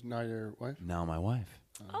girlfriend's not your wife? Now my wife.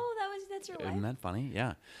 Oh, that's your Isn't wife. that funny?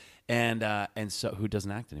 Yeah. And so who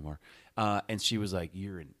doesn't act anymore? And she was like,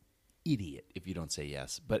 "You're an idiot if you don't say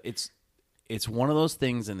yes." But it's one of those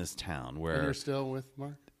things in this town And where you're still with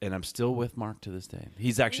Mark? and I'm still with Mark to this day.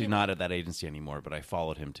 He's actually not at that agency anymore, but I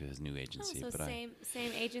followed him to his new Oh, agency. so but same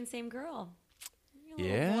agent, same girl. You're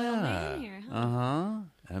a little loyal yeah, man here, huh?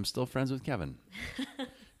 And I'm still friends with Kevin.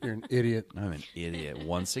 You're an idiot. I'm an idiot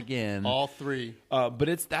once again. All 3. But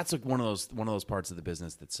that's like one of those parts of the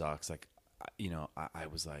business that sucks. Like, I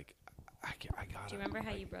was like, I got. Do you remember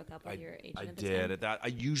how you broke up with your agent I at the did. time? At that, I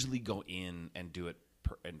usually go in and do it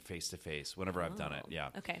and face to face whenever I've done it. Yeah.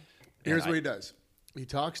 Okay. Here's And what he does. He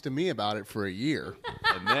talks to me about it for a year.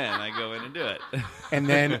 and then I go in and do it. And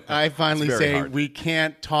then I finally It's very say, hard. we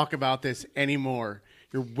can't talk about this anymore.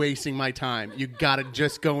 You're wasting my time. You got to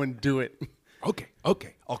just go and do it. Okay.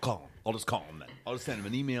 I'll call him. I'll just call him then. I'll just send him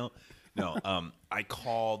an email. No, I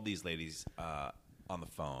called these ladies on the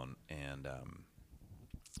phone, and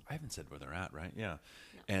I haven't said where they're at, right? Yeah,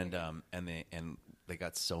 and they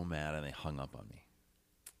got so mad and they hung up on me.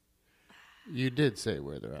 You did say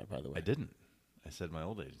where they're at, by the way. I didn't. I said my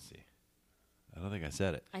old agency. I don't think I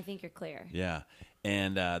said it. I think you're clear. Yeah,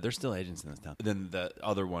 and there's still agents in this town. Then the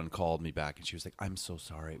other one called me back, and she was like, "I'm so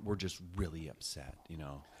sorry. We're just really upset, you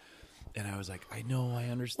know." And I was like, "I know, I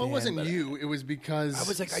understand." Well, it wasn't but you. It was because I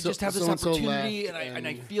was like, I just have this so-and-so opportunity, left, and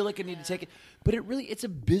I feel like I need to take it. But it's a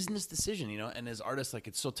business decision, you know. And as artists, like,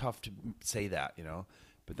 it's so tough to say that, you know.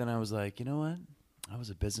 But then I was like, you know what? I was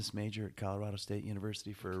a business major at Colorado State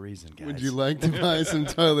University for a reason, guys. Would you like to buy some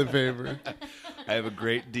toilet paper? I have a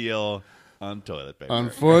great deal on toilet paper.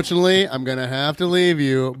 Unfortunately, I'm going to have to leave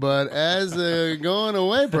you, but as a going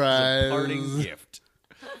away prize. Parting gift.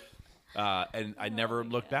 And I never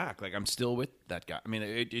looked back. Like, I'm still with that guy. I mean,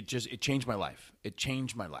 it changed my life. It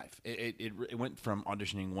changed my life. It went from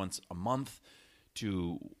auditioning once a month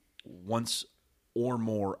to once or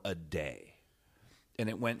more a day. And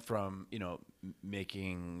it went from,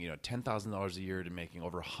 making, $10,000 a year to making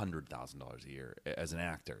over $100,000 a year as an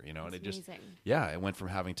actor, and That's it just, amazing. yeah, it went from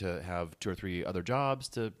having to have 2 or 3 other jobs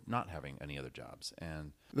to not having any other jobs.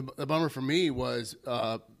 And The bummer for me was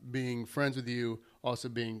being friends with you, also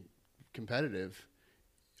being competitive.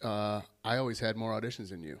 I always had more auditions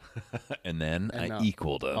than you. and then And, I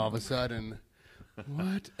equaled him. All of a sudden,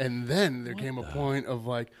 what? And then there came a point of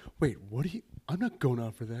like, wait, what are you? I'm not going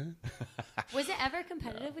out for that. Was it ever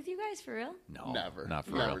competitive with you guys, for real? No, Never, not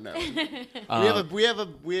for never, real. never.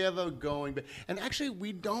 we have a going, and actually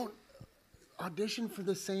we don't audition for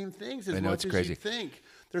the same things as I know, much it's as crazy. you think.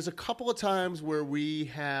 There's a couple of times where we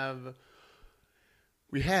have,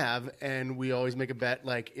 and we always make a bet.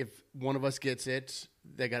 Like if one of us gets it,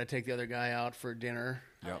 they got to take the other guy out for dinner.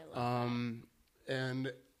 Yep.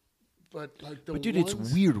 But like But dude, it's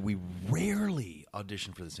weird. We rarely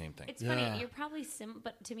audition for the same thing. It's Yeah. funny. You're probably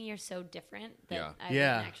but to me, you're so different that Yeah. I wouldn't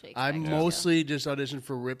Yeah, actually I expect you mostly just audition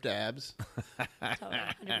for ripped abs, to. Totally,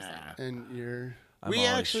 100%. and you're. I'm we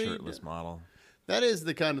always actually shirtless model. That is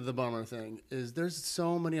the kind of the bummer thing. Is there's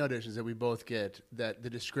so many auditions that we both get that the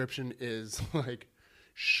description is like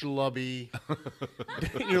schlubby.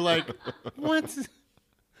 You're like, what?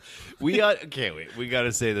 We got we got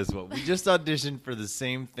to say this one. We just auditioned for the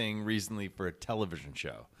same thing recently for a television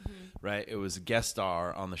show, right? It was a guest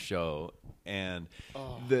star on the show, and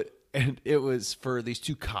it was for these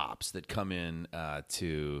 2 cops that come in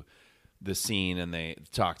to the scene, and they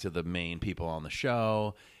talk to the main people on the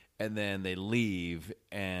show, and then they leave,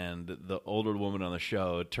 and the older woman on the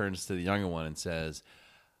show turns to the younger one and says,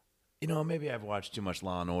 maybe I've watched too much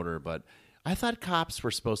Law and Order, but I thought cops were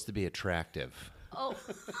supposed to be attractive. Oh,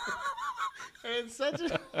 It's such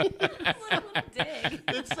a. what a little dig.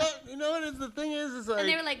 It's so, you know what? The thing is like. And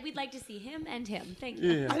they were like, "We'd like to see him and him. Thank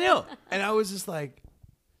you." yeah. I know. And I was just like,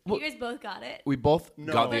 You guys both got it. We both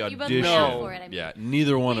No. got the But you both audition. ran for it, I mean. Yeah,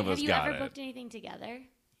 neither one of Have us you got ever it. booked anything together?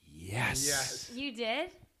 Yes. Yes. You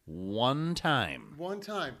did? One time. One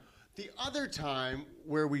time. The other time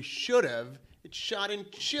where we should have, it shot in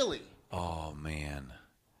Chile. Oh man.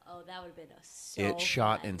 Oh, that would have been so It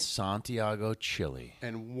shot fun. in Santiago, Chile.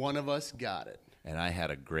 And one of us got it. And I had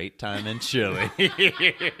a great time in Chile.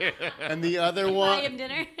 And the other Buy one, him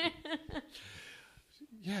dinner.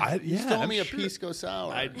 yeah, you yeah, stole I'm me a sure. pisco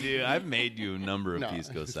sour. I do. I've made you a number of No.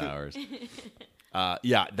 pisco sours.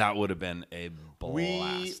 Yeah, that would have been a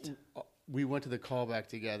blast. We went to the callback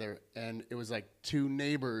together, and it was like two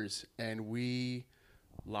neighbors, and we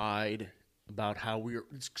lied about how we were.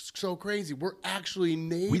 It's so crazy. We're actually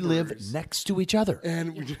neighbors. We live next to each other.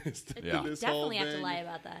 and we just did Yeah. this whole Definitely have to thing. lie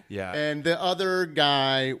about that. Yeah. And the other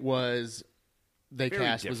guy was they Very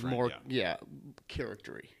cast was different, more yeah.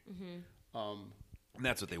 charactery. And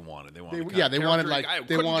that's what they wanted. They wanted, They- kind yeah, of they wanted, character like, guy who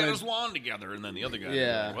they couldn't wanted- get his lawn together, and then the other guy.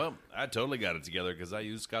 Yeah. Like, well, I totally got it together because I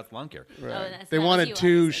used Scott's lawn care. Right. that's- They that was wanted you,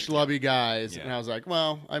 two obviously. schlubby guys, Yeah. and I was like,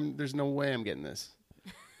 "Well, there's no way I'm getting this."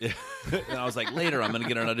 Yeah. And I was like, later, I'm going to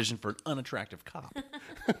get an audition for an unattractive cop.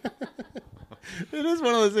 It is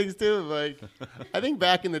one of those things too. Like, I think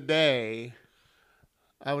back in the day,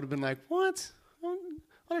 I would have been like, "What?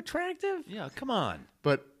 Unattractive?" Yeah, come on.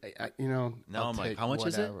 But Now I'll I'm like, take how much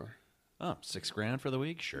is it? whatever. Oh, $6,000 for the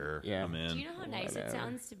week? Sure. Yeah. I'm in. Do you know how nice it Whatever.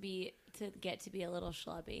 sounds to get to be a little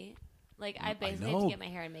schlubby? Like I basically know. have to get my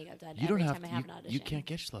hair and makeup done You don't every have time to, I have an audition. you can't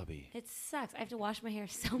get schlubby. It sucks. I have to wash my hair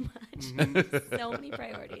so much. Mm-hmm. So many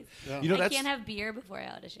priorities. You know, I that's can't have beer before I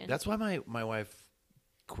audition. that's why my wife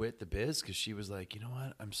quit the biz, because she was like, you know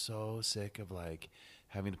what? I'm so sick of like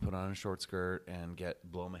having to put on a short skirt and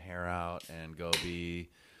blow my hair out and go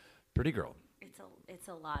be pretty girl. it's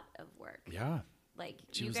a lot of work. Yeah. Like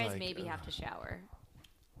She you was guys like, maybe have to shower.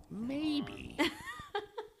 Maybe.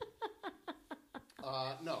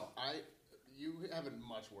 No, you have it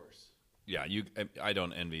much worse. Yeah, I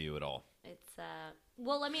don't envy you at all. It's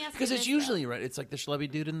well, let me ask you Because it's this, usually right. It's like the schlubby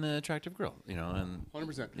dude and the attractive girl, you know, and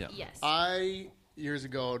 100%. yeah. though. Yes. I years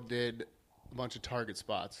ago did a bunch of Target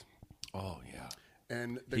spots, Oh yeah.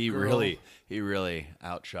 and the He girl, really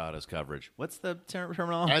outshot his coverage. What's the term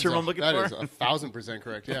I'm That's looking that for? is 1,000%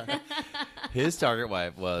 correct. Yeah, His target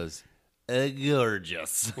wife was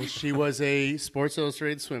gorgeous. well, she was a Sports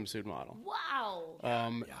Illustrated swimsuit model.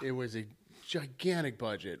 wow. It was a gigantic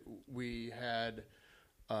budget. We had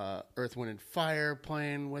Earth, Wind, and Fire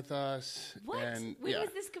playing with us. What? And, When yeah,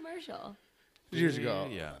 was this commercial? years ago.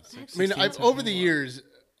 Yeah. I mean, over the years,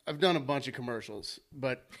 I've done a bunch of commercials,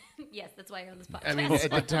 but Yes, that's why you're on this podcast. I mean,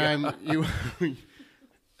 at the time,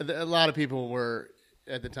 a lot of people were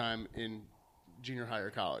at the time in junior high or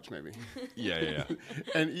college, maybe. Yeah.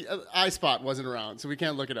 And iSpot wasn't around, so we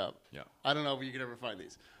can't look it up. Yeah. I don't know if you could ever find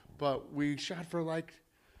these, but we shot for like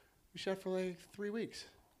 3 weeks.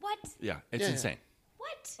 What? Yeah. It's Yeah. insane.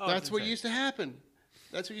 What? That's what used to happen.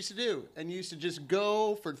 That's what you used to do, and you used to just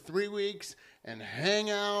go for 3 weeks and hang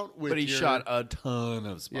out with. But he your- shot a ton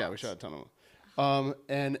of spots. Yeah, we shot a ton of them.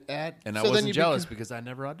 And And I so then wasn't you jealous because I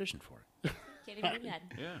never auditioned for it. Can't even believe that.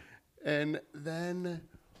 Yeah. And then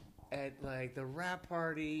at like the rap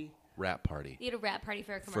party, Rap party. You had a rap party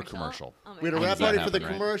for a commercial. commercial. Oh my we had a God. rap that party for the happen,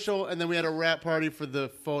 right? commercial, and then we had a rap party for the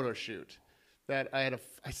photo shoot. That I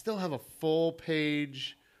still have a full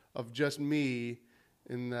page of just me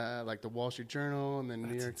in like the Wall Street Journal and the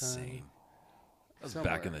New York That's insane. Times. That was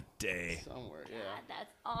Somewhere. back in the day. Somewhere, yeah. God,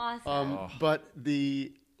 that's awesome. But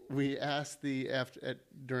we asked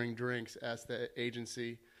during drinks, asked the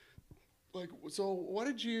agency, like, so what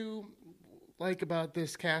did you like about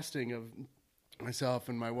this casting of myself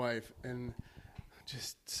and my wife? And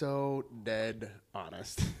just so dead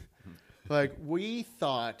honest. Like, we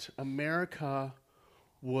thought America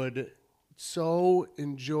would so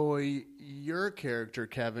enjoy your character,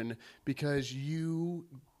 Kevin, because you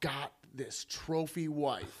got this trophy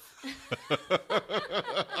wife.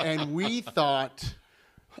 And we thought,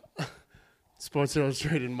 Sports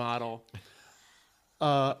Illustrated model,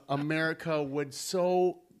 America would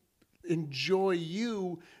so enjoy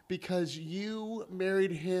you because you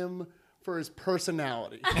married him for his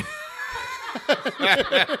personality.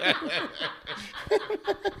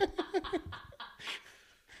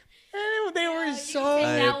 And they were You so.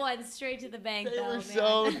 can take that one straight to the bank, They though, were man.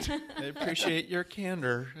 so. I appreciate your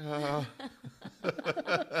candor. Oh my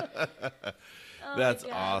That's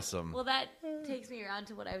God. awesome. Well, that takes me around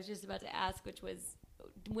to what I was just about to ask, which was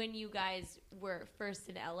when you guys were first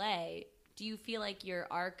in LA, do you feel like your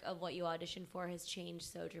arc of what you auditioned for has changed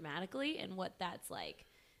so dramatically and what that's like?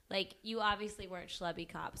 Like, you obviously weren't schlubby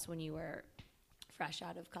cops when you were fresh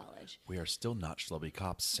out of college. We are still not schlubby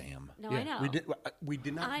cops, Sam. No, I know. We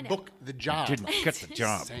did I not know. book the job. Didn't get the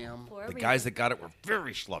job. Sam. For a The reason. guys that got it were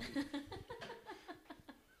very schlubby.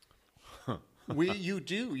 You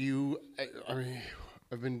do. I mean,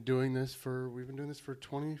 we've been doing this for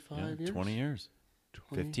 25 years. 20 years.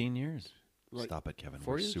 20 15 years. Like Stop it, Kevin.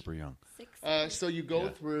 4 We're years? super young. 6. So you go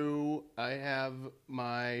through. I have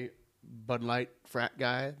my Bud Light frat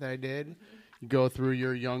guy that I did. You go through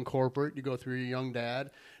your young corporate. You go through your young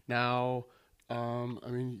dad. Now, I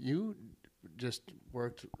mean, you just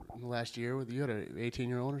worked in the last year with. You had an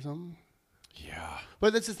 18-year-old or something. Yeah.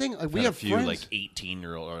 But that's the thing. We Had have a few friends. like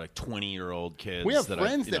 18-year-old or like 20-year-old kids. We have that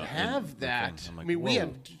friends I, that in have the that. thing. I'm like, I mean,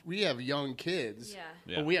 whoa. we have young kids.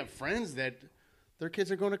 Yeah. But we have friends that their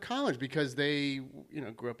kids are going to college because they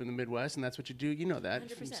grew up in the Midwest, and that's what you do. You know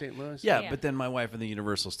that from 100%. St. Louis. Yeah, Yeah. but then my wife in the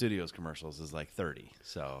Universal Studios commercials is like 30.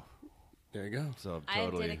 So There you go.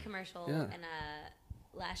 totally. I did a commercial Yeah.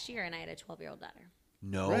 last year, and I had a 12-year-old daughter.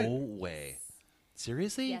 No Right. way.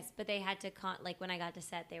 Seriously? Yes, but they had to like when I got to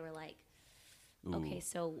set, they were like, Ooh. "Okay,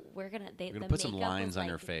 so we're gonna the put some makeup lines was, on like,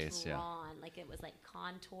 your face, yeah. drawn, like it was like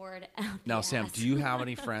contoured out Now, the Sam, ass. do you have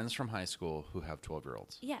any friends from high school who have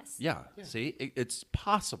 12-year-olds? Yes. Yeah. See, it's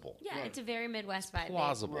possible. Yeah, it's a very Midwest vibe.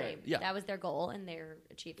 plausible. Right. Yeah. That was their goal, and they're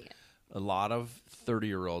achieving it. A lot of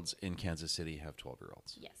 30-year-olds in Kansas City have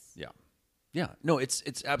 12-year-olds. Yes. Yeah. Yeah. No, it's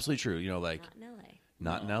absolutely true. Like Not in LA.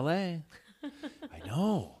 not in LA. I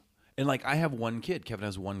know. And like I have one kid. Kevin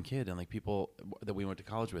has one kid, and like people that we went to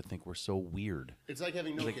college with think we're so weird. It's like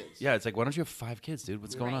having no kids. Yeah, it's like, why don't you have 5 kids, dude?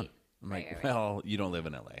 What's going on? Right. I'm like, Right. well, you don't live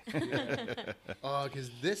in LA. Because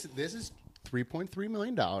this is $3.3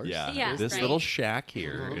 million. Yeah. Yeah, This right. little shack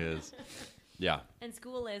here is. Yeah. And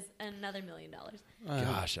school is another $1 million.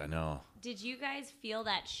 Gosh, I know. Did you guys feel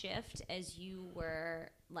that shift as you were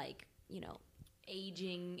like,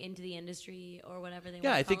 aging into the industry or whatever they Yeah,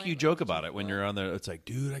 want I to think call you it? Or joke did you about it when feel you're on there. It's like,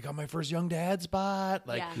 dude, I got my first young dad spot.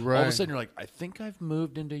 Like, Yeah. all of a Right. sudden, you're like, I think I've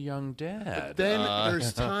moved into young dad. Then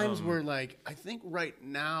there's times where, like, I think right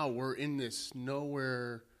now we're in this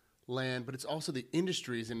nowhere land, but it's also the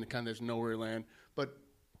industry is in the kind of this nowhere land. But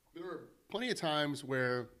there were plenty of times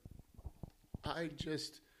where I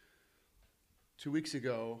just 2 weeks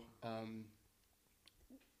ago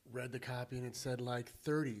read the copy and it said like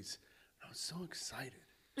 30s. I was so excited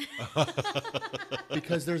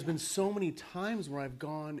because there's been so many times where I've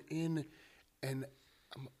gone in and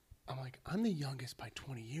I'm like, I'm the youngest by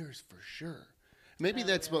 20 years for sure. Maybe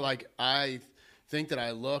that's what like I think that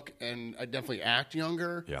I look and I definitely act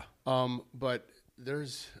younger. Yeah. But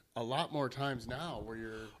there's a lot more times now where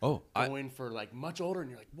you're I- going for like much older and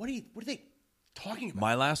you're like, what are they talking about?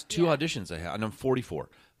 My last 2 Yeah. auditions I had, and I'm 44.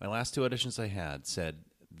 My last 2 auditions I had said,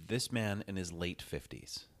 this man in his late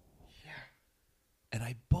 50s. Yeah. And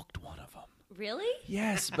I booked one of them. Really?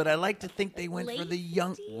 Yes, but I like to think they went for Late the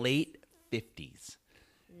young 50s? late 50s.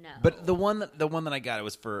 No. But the one that I got, it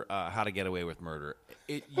was for How to Get Away with Murder.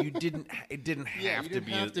 It didn't Yeah, have you to didn't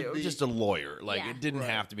be. have to It was be- just a lawyer. Like Yeah. it didn't Right.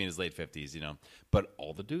 have to be in his late 50s, But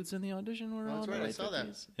all the dudes in the audition were all That's in right, their I late saw that.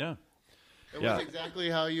 50s. Yeah. It Yeah. was exactly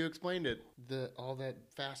how you explained it. All that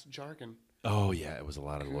fast jargon. Oh yeah, it was a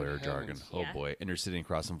lot of lawyer heavens. jargon. Oh Yeah. boy, and you're sitting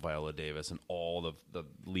across from Viola Davis and all the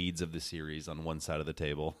leads of the series on one side of the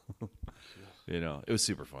table. It was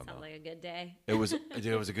super fun Sounds though. like a good day. It was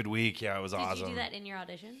a good week. Yeah, it was Did awesome. you do that in your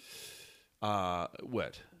audition?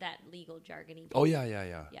 What? That legal jargony? Oh yeah.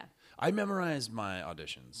 Yeah. I memorized my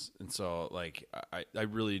auditions, and so like I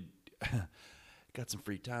really got some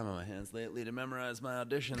free time on my hands lately to memorize my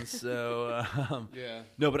auditions. So Yeah.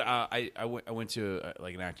 no, but I went to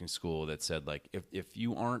like an acting school that said like if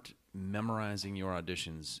you aren't memorizing your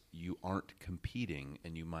auditions, you aren't competing,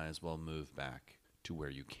 and you might as well move back to where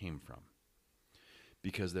you came from,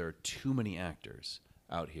 because there are too many actors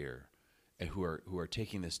out here who are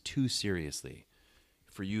taking this too seriously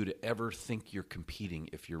for you to ever think you're competing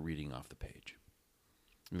if you're reading off the page.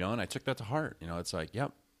 And I took that to heart. It's like,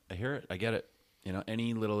 yep, I hear it, I get it.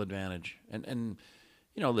 Any little advantage, and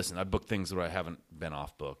listen, I booked things where I haven't been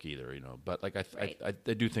off book either. But like Right. I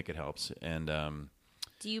do think it helps, and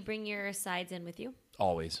Do you bring your sides in with you?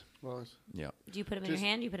 always, Well, yeah. Do you put them in your Just-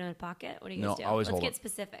 hand? Do you put them in a pocket? What do you No, guys do? always Let's hold get them.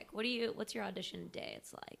 specific. What's your audition day?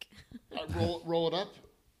 It's like, roll it up.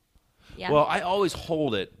 yeah. Well, I always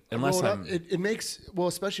hold it unless Roll it I'm. up. It makes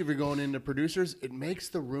especially if you're going into producers, it makes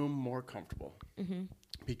the room more comfortable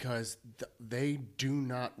because they do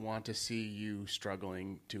not want to see you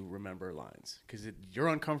struggling to remember lines because you're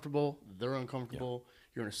uncomfortable, they're uncomfortable.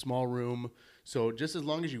 You're in a small room, so just as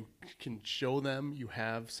long as you can show them you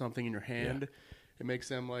have something in your hand, it makes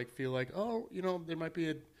them feel like, oh, there might be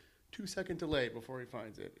a 2-second delay before he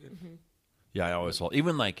finds it. Yeah, I always hold.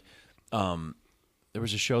 Even like, there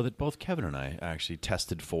was a show that both Kevin and I actually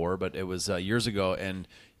tested for, but it was years ago, and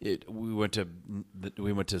we went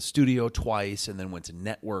to studio twice, and then went to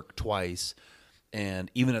network twice, and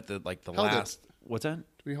even at the Held it. last, what's that? Do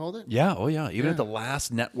we hold it? Yeah, oh yeah, even at the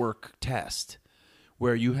last network test,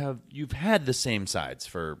 where you've had the same sides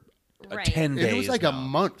for Right. 10 days. It was like now. a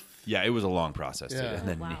month. Yeah, it was a long process, too. Yeah. And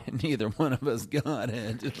then Wow. neither one of us got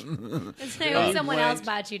it. So someone else went-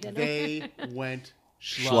 bought you dinner. They went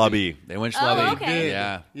Schlubby. They went schlubby. Oh, okay.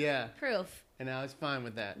 Yeah. Yeah. Proof. And I was fine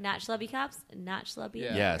with that. Not schlubby cops, not schlubby.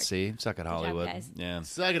 Yeah. Yeah, network. see? Suck at Hollywood. guys. Yeah.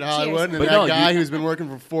 Suck at Hollywood. And But that no, guy you- who's been working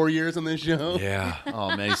for 4 years on this show. Yeah.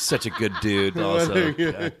 Oh, man, he's such a good dude also.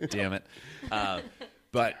 God damn it.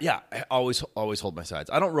 But, yeah, I always hold my sides.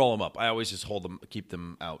 I don't roll them up. I always just hold them, keep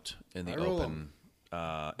them out in the I roll open.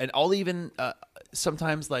 And I'll even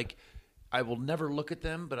sometimes, like, I will never look at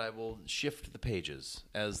them, but I will shift the pages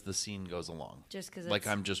as the scene goes along. Just 'cause like it's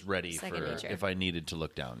I'm just ready for second nature. if I needed to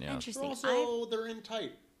look down. Yeah. Interesting. Also, they're in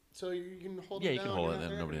tight. So you can hold Yeah, it you down. can hold you're it, not then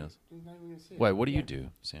there, nobody knows. you're not even gonna see it. Wait, what do you Yeah.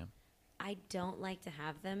 do, Sam? I don't like to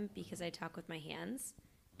have them because I talk with my hands,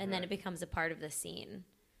 and then it becomes a part of the scene.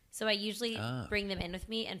 So I usually bring them in with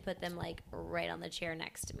me and put them like right on the chair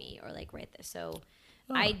next to me or like right there. So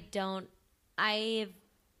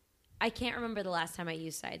I can't remember the last time I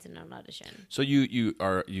used sides in an audition. So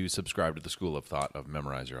you subscribe to the school of thought of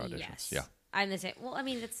memorize your auditions. Yes. Yeah. I'm the same. Well, I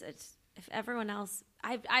mean, it's if everyone else,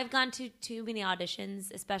 I've gone to too many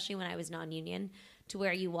auditions, especially when I was non-union, to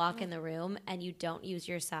where you walk in the room and you don't use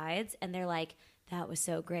your sides, and they're like, "That was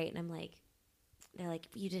so great," and I'm like, they're like,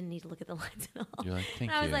 "You didn't need to look at the lines at all." You're like,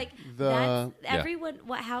 "Thank and I was you." like, The- "That's everyone.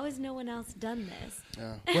 What? How has no one else done this?"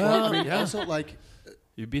 Yeah. Well, I mean, yeah. also like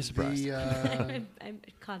You'd be surprised. the I'm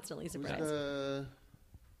constantly who's surprised. the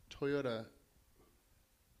Toyota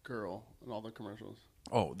girl in all the commercials.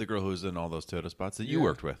 Oh, the girl who's in all those Toyota spots that you Yeah.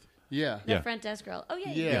 worked with. Yeah. The yeah. front desk girl. Oh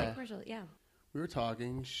yeah, Yeah. yeah. Commercial. Yeah. We were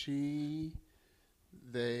talking.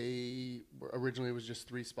 They originally was just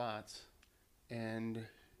 3 spots, and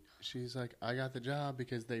she's like, "I got the job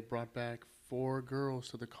because they brought back 4 girls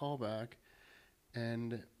to the callback,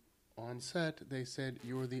 and on set they said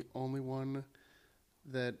you were the only one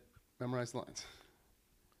that memorized lines."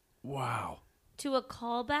 Wow. To a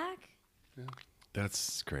callback.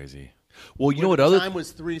 That's crazy. Well, you know Well, what the other time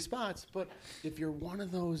was 3 spots, but if you're one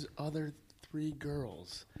of those other 3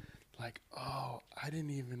 girls, like, oh, I didn't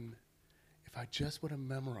even. If I just would have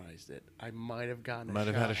memorized it, I might have gotten a shot. might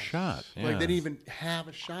have had a shot. Like, yeah. they didn't even have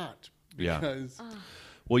a shot. Yeah. Because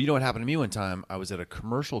Well, you know what happened to me one time? I was at a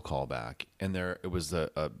commercial callback, and it was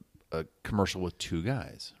a commercial with 2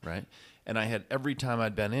 guys, right? And I had every time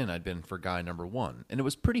I'd been for guy number 1, and it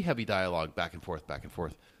was pretty heavy dialogue back and forth,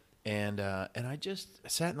 and I just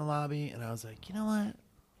sat in the lobby, and I was like, you know what?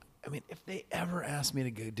 I mean, if they ever asked me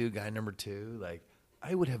to go do guy number 2, like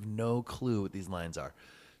I would have no clue what these lines are.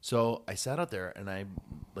 So I sat out there and I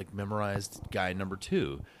like memorized guy number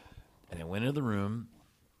 2, and I went into the room.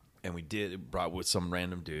 And brought with some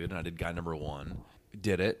random dude, and I did guy number 1,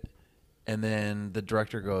 did it, and then the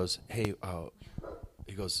director goes, "Hey,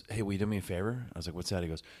 he goes, hey, will you do me a favor?" I was like, "What's that?" He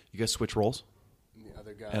goes, "You guys switch roles?" the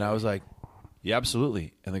other guy. And I was like, "Yeah,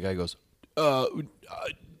 absolutely." And the guy goes,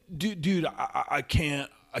 "Dude, I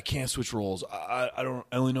can't switch roles. I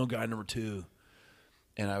only know guy number 2."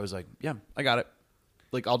 And I was like, "Yeah, I got it.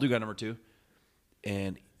 Like, I'll do guy number 2."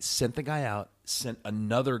 And sent the guy out, sent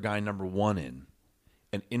another guy number 1 in.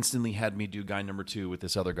 And instantly had me do guy number 2 with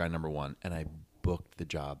this other guy number 1, and I booked the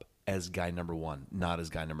job as guy number 1, not as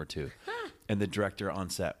guy number 2. And the director on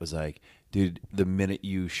set was like, "Dude, the minute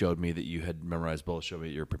you showed me that you had memorized both, showed me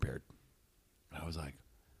that you're prepared." And I was like,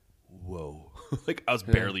 "Whoa!" Like I was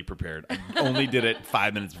barely prepared. I only did it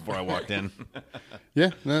 5 minutes before I walked in. Yeah,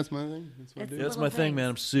 no, that's my thing. That's what I It's do. That's little my thing, things. man.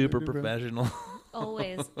 I'm super professional.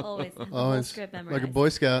 Always. The Oh, whole it's script like memorized. a Boy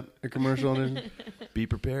Scout, a commercial audition. Be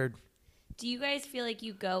prepared. Do you guys feel like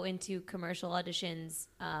you go into commercial auditions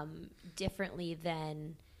differently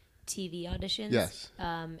than TV auditions? Yes.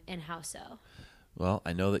 And how so? Well,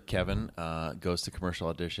 I know that Kevin goes to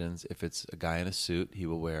commercial auditions. If it's a guy in a suit, he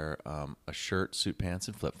will wear a shirt, suit pants,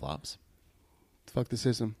 and flip-flops. Fuck the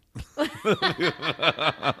system.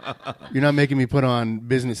 You're not making me put on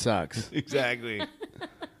business socks, Exactly.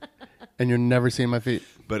 and you're never seeing my feet.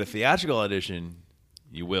 But a theatrical audition,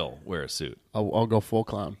 you will wear a suit. I'll go full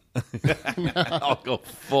clown. I'll go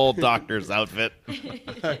full doctor's outfit.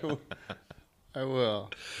 I will.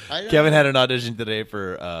 Kevin had an audition today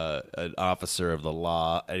for an officer of the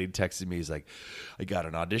law, and he texted me. He's like, "I got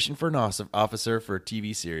an audition for an officer for a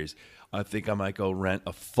TV series. I think I might go rent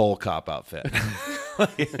a full cop outfit."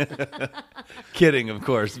 Kidding, of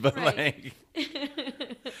course, but Right.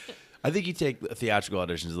 I think you take theatrical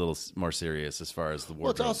auditions a little more serious as far as the wardrobe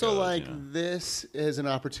Well, it's also goes, like you know? this is an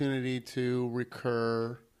opportunity to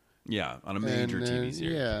recur. Yeah, on a major and, TV series.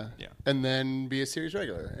 Yeah. Yeah. And then be a series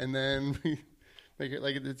regular. And then make it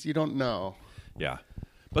like it's, you don't know. Yeah,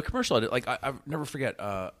 but commercial like I never forget.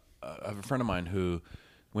 I have a friend of mine who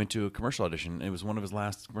went to a commercial audition. It was one of his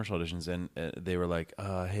last commercial auditions, and they were like,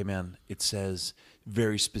 "Hey, man, it says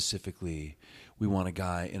very specifically we want a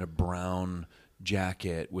guy in a brown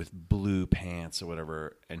jacket with blue pants or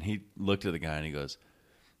whatever." And he looked at the guy and he goes,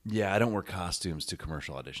 "Yeah, I don't wear costumes to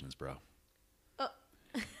commercial auditions, bro."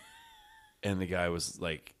 And the guy was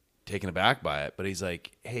like taken aback by it, but he's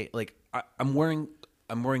like, "Hey, like I'm wearing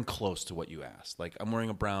close to what you asked. Like I'm wearing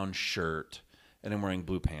a brown shirt and I'm wearing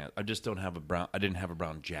blue pants. I just don't have I didn't have a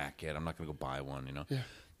brown jacket. I'm not going to go buy one, you know." Yeah.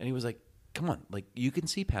 And he was like, "Come on, like you can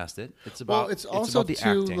see past it. It's about it's also about the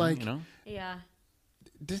too, acting, like- you know." Yeah.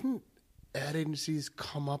 Didn't ad agencies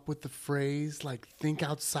come up with the phrase like think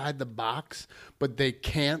outside the box, but they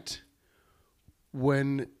can't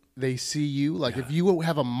when they see you? Like if you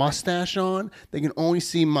have a mustache on, they can only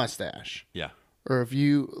see mustache. Yeah. Or if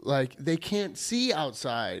you like, they can't see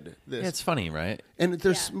outside this. Yeah, it's funny, right? And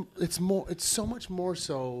there's Yeah. it's so much more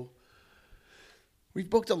so. We've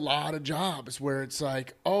booked a lot of jobs where it's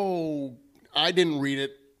like, oh, I didn't read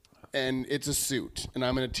it, and it's a suit, and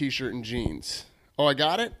I'm in a t-shirt and jeans. Oh, I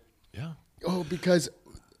got it. Yeah. Oh, because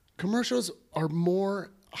commercials are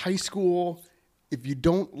more high school. If you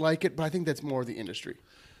don't like it, but I think that's more of the industry.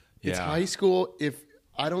 It's Yeah. high school. If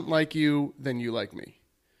I don't like you, then you like me.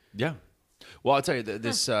 Yeah. Well, I'll tell you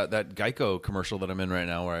this that Geico commercial that I'm in right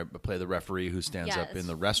now, where I play the referee who stands Yeah, up in it's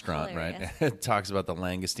the restaurant, hilarious. right? It talks about the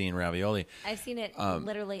langoustine ravioli. I've seen it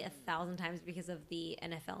literally 1,000 times because of the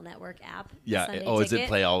NFL Network app. the Yeah. Sunday Oh, does it Ticket.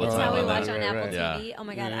 play all the It's time how we on watch that? on Apple Right. Yeah. TV. Oh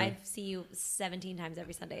my God, I see you 17 times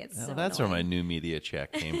every Sunday. It's Well, so that's where my annoying. new media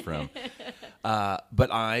check came from.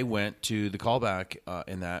 But I went to the callback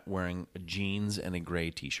in that wearing jeans and a gray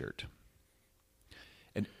T-shirt,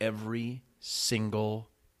 and every single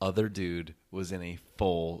other dude was in a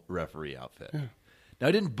full referee outfit. Now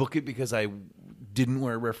I didn't book it because I didn't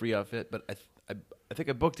wear a referee outfit, but I think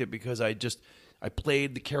I booked it because I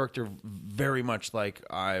played the character very much like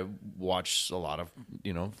I watch a lot of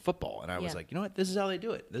football, and I was Yeah. like, you know what, this is how they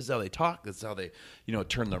do it. This is how they talk. This is how they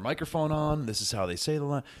turn their microphone on. This is how they say the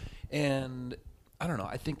line, and I don't know.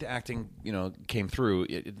 I think the acting, came through.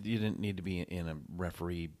 You didn't need to be in a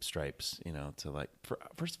referee stripes, to like.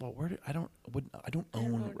 First of all, I don't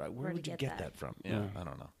own. know Where where to would you get get that. that from? Yeah, I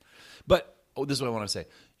don't know. But this is what I want to say.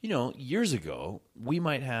 Years ago, we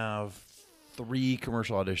might have 3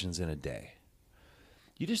 commercial auditions in a day.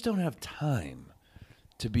 You just don't have time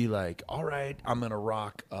to be like, all right, I'm gonna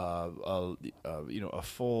rock a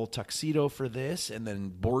full tuxedo for this, and then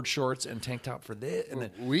board shorts and tank top for this, and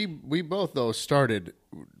then We both though started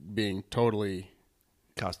being totally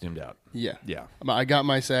costumed out. yeah. Yeah. I got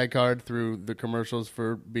my SAG card through the commercials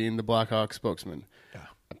for being the Blackhawks spokesman. Yeah.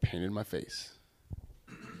 I painted my face.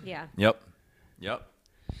 Yeah. Yep.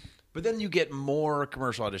 But then you get more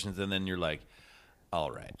commercial auditions, and then you're like, all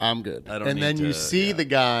right, I'm good. I don't and need then you to- see yeah. the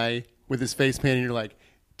guy with his face painted, and you're like,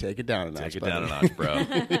 take it down a notch. take it buddy. down a notch, bro.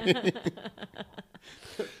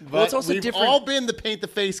 But it's also we've different- all been the paint the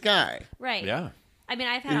face guy. Right. Yeah. I mean,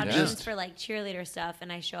 I've had It auditions just- for like cheerleader stuff,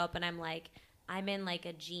 and I show up and I'm like, I'm in like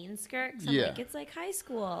a jean skirt. 'cause I'm Yeah. like, it's like high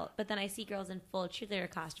school. But then I see girls in full cheerleader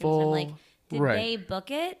costumes. Full- and I'm like, did right. they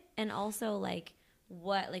book it? And also, like,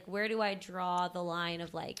 what, like, where do I draw the line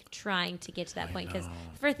of like trying to get to that point? Because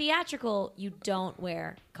for theatrical, you don't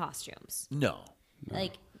wear costumes. No.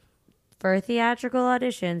 Like, for theatrical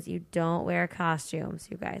auditions, you don't wear costumes,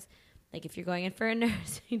 you guys. Like, if you're going in for a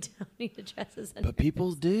nurse, you don't need to dress as a nurse. But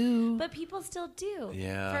people do. But people still do.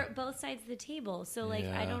 Yeah. For both sides of the table. So, like,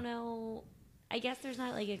 I Yeah. don't know. I guess there's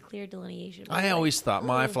not, like, a clear delineation. I Like, always thought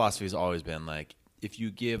my ooh. philosophy has always been like, if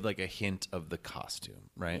you give like a hint of the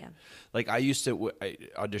costume, right? Yeah. Like I used to I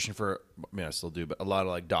audition for, I mean I still do, but a lot of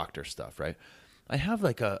like doctor stuff, right? I have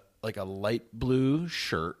like a light blue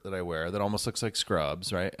shirt that I wear that almost looks like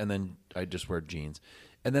scrubs, right? And then I just wear jeans,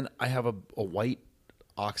 and then I have a white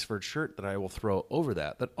Oxford shirt that I will throw over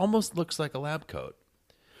that almost looks like a lab coat.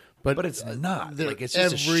 But it's not. Like it's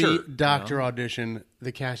just every a shirt. doctor audition,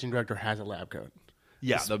 the casting director has a lab coat.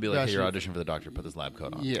 Yeah, they'll be like, "Hey, you're Especially- auditioning for the doctor. Put this lab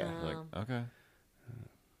coat on." Yeah. Like, okay.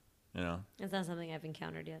 It's not something I've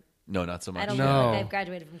encountered yet. No, not so much. I don't No. feel like I've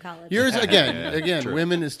graduated from college. Yours again, Yeah, true.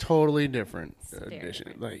 women is totally different. very Edition.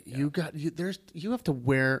 different. Like you have to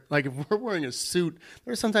wear like if we're wearing a suit.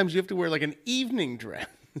 There's sometimes you have to wear like an evening dress.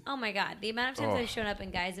 Oh my God. The amount of times I've shown up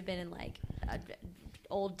and guys have been in like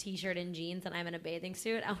old T-shirt and jeans and I'm in a bathing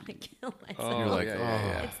suit, I want to kill myself. You're like,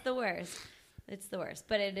 It's the worst. It's the worst,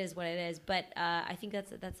 but it is what it is. But I think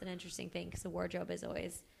that's an interesting thing because the wardrobe is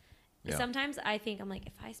always. Yeah. Sometimes I think I'm like,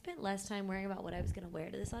 if I spent less time worrying about what I was going to wear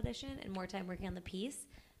to this audition and more time working on the piece,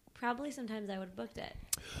 probably sometimes I would have booked it.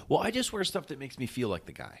 Well, I just wear stuff that makes me feel like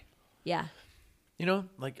the guy. Yeah. You know,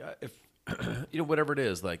 like if whatever it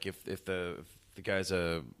is, like if the guy's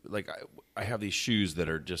I have these shoes that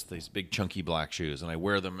are just these big chunky black shoes, and I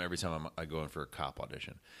wear them every time I go in for a cop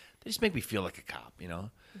audition. They just make me feel like a cop, you know.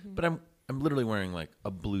 Mm-hmm. But I'm literally wearing like a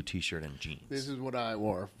blue T-shirt and jeans. This is what I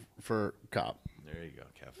wore for cop. There you go,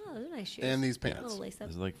 Kev. Oh, those are nice shoes. And these pants. These are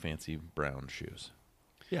like fancy brown shoes.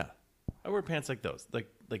 Yeah, I wear pants like those, like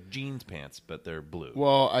jeans pants, but they're blue.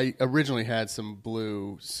 Well, I originally had some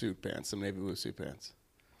blue suit pants, some navy blue suit pants.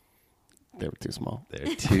 They were too small.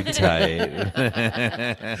 They're too tight.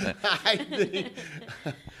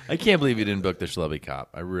 I can't believe you didn't book the Schlubby Cop.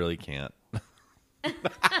 I really can't.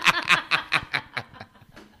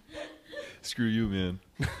 Screw you, man.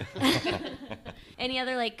 Any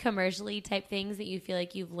other like commercially type things that you feel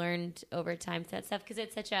like you've learned over time to that stuff? Because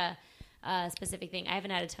it's such a specific thing. I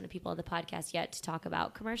haven't had a ton of people on the podcast yet to talk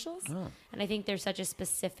about commercials, and I think there's such a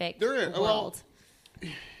specific world. Well,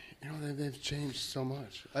 you know, they've changed so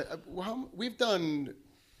much. We've done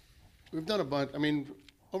a bunch. I mean,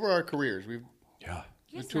 over our careers,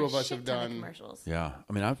 the two of us have done commercials. Yeah,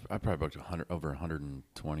 I mean, I've probably booked over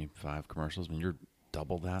 125 commercials. I mean, you're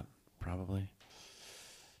double that probably.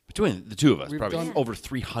 Between the two of us, probably over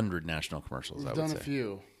 300 national commercials. We've done a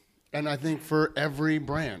few, and I think for every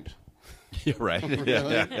brand. Yeah, right. Really?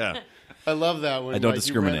 Yeah. I love that when I don't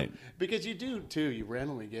discriminate because you do too. You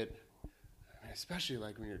randomly get, especially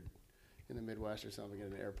like when you're in the Midwest or something at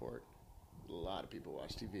an airport. A lot of people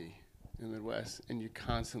watch TV in the Midwest, and you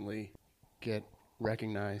constantly get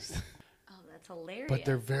recognized. Oh, that's hilarious! But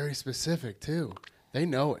they're very specific too. They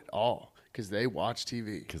know it all because they watch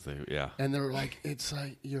TV. And they're like, it's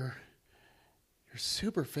like you're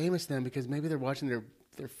super famous then because maybe they're watching their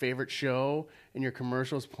favorite show and your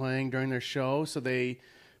commercial's playing during their show, so they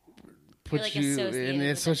put like you in.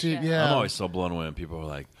 It's such a I'm always so blown away when people are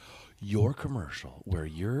like, "Your commercial where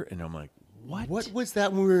you're," and I'm like, "What? What was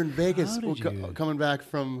that when we were in Vegas coming back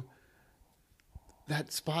from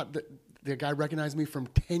that spot that the guy recognized me from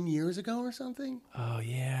 10 years ago or something?" Oh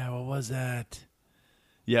yeah, what was that?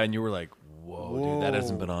 Yeah, and you were like, "Whoa, dude, that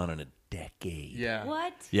hasn't been on in a decade." Yeah.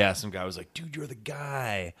 What? Yeah, some guy was like, "Dude, you're the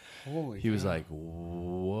guy." He was like,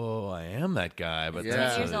 "Whoa, I am that guy." But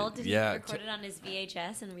 10 years old? Did he record it on his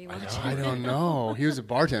VHS and rewatch it? I don't know. He was a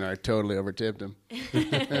bartender. I totally overtipped him.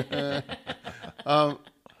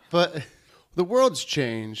 But the world's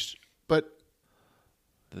changed. But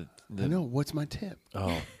I know. What's my tip?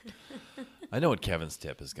 Oh, I know what Kevin's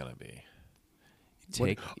tip is going to be.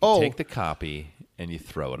 You take the copy and you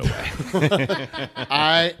throw it away.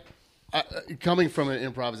 I coming from an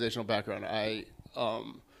improvisational background, I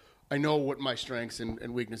know what my strengths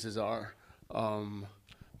and weaknesses are.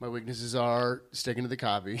 My weaknesses are sticking to the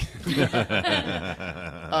copy.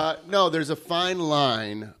 No, there's a fine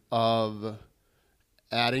line of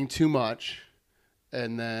adding too much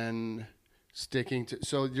and then sticking to.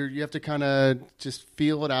 So you have to kind of just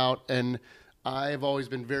feel it out. And I've always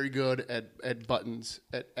been very good at buttons,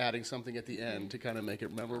 at adding something at the end to kind of make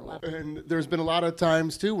it memorable. And there's been a lot of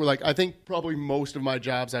times, too, where, like, I think probably most of my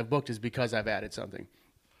jobs I've booked is because I've added something.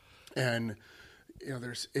 And, you know,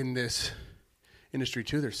 there's in this industry,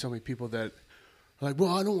 too, there's so many people that are like,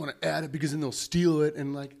 well, I don't want to add it because then they'll steal it.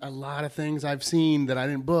 And, like, a lot of things I've seen that I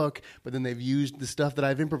didn't book, but then they've used the stuff that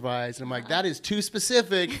I've improvised. And I'm like, that is too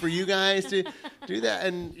specific for you guys to do that.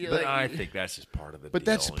 And you're But like, I think that's just part of the but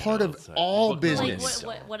deal, that's part of all business.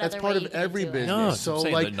 What That's other part way of you every could do it? business. No, So, I'm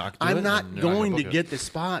saying like, they're not I'm doing it, not and they're not going gonna to book get it. the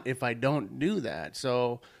spot if I don't do that.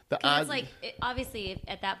 So the Because odds, it's like, obviously,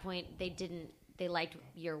 at that point, they liked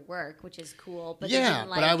your work, which is cool. But yeah, they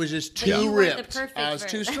didn't but I was just but you too weren't the ripped. perfect I was for-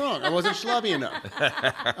 too strong. I wasn't schlubby enough.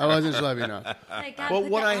 Like, God, But put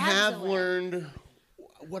what the I abs have away. learned,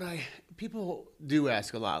 people do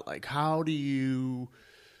ask a lot, like,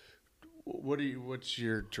 what's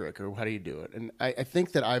your trick, or how do you do it? And I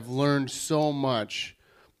think that I've learned so much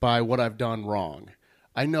by what I've done wrong.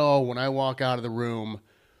 I know when I walk out of the room,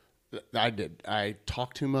 I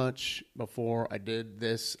talked too much before I did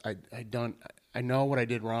this. I know what I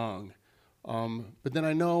did wrong, but then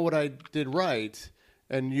I know what I did right.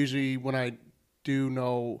 And usually when I do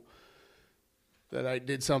know that I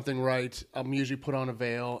did something right, I'm usually put on a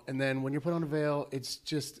veil. And then when you're put on a veil, it's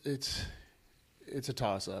a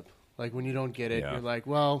toss up. Like when you don't get it, Yeah. you're like,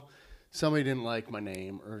 well, somebody didn't like my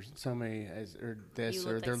name, or somebody or this, You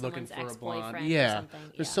or look they're like looking someone's for a blonde. ex-boyfriend or Yeah, something.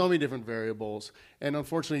 there's Yeah. so many different variables, and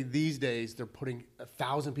unfortunately these days they're putting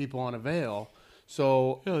 1,000 people on a veil.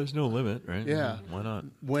 So Yeah, there's no limit, right? Yeah. Why not?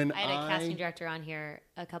 when I had a casting director on here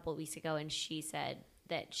a couple of weeks ago, and she said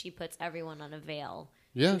that she puts everyone on a veil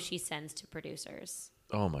Yeah. who she sends to producers.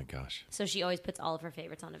 Oh my gosh. So she always puts all of her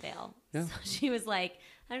favorites on a veil. Yeah. So she was like,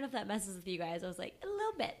 I don't know if that messes with you guys. I was like, a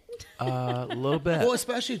little bit. A little bit. well,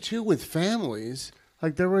 especially too with families.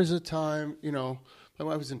 Like there was a time, my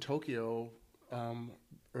wife was in Tokyo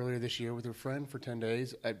earlier this year with her friend for 10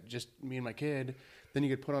 days. Just me and my kid. Then you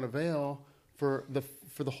get put on a veil for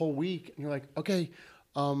the whole week, and you're like, okay,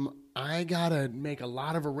 I gotta make a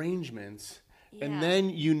lot of arrangements, Yeah. and then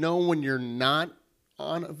when you're not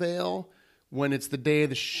on a veil, when it's the day of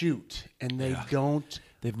the shoot, and they don't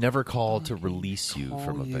They've never called to release you call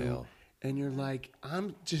from a you, veil. and you're like,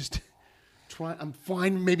 I'm just trying. I'm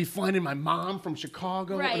finding my mom from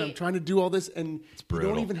Chicago, and I'm Right. trying to do all this, and you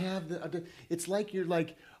brutal. don't even have the. It's like you're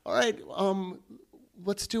like, all right,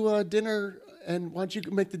 let's do a dinner, and why don't you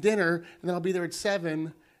make the dinner, and then I'll be there at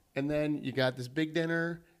 7, and then you got this big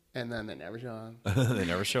dinner, and then they never show up. They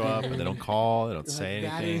never show up, and they don't call. They don't say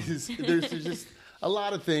Like, anything. there's just a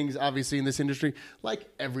lot of things, obviously, in this industry, like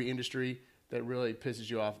every industry, that really pisses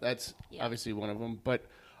you off. That's Yeah. obviously one of them. But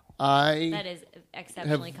That is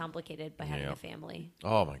exceptionally complicated by having Yeah. a family.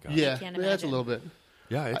 Oh my gosh. yeah, can't that's a imagine. little bit.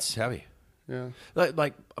 Yeah, it's heavy. Yeah.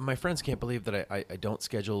 Like my friends can't believe that I don't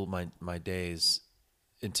schedule my days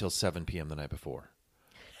until 7 p.m. the night before.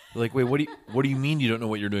 They're like, wait, what do you mean you don't know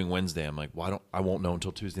what you're doing Wednesday? I'm like, well, I won't know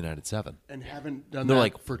until Tuesday night at 7. And haven't done They're that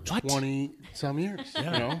like, for "What?" 20 some years.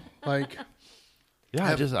 Like Yeah,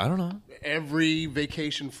 I don't know. every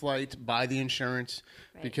vacation flight, buy the insurance,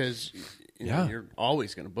 Right. because Yeah. you're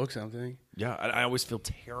always going to book something. Yeah, I always feel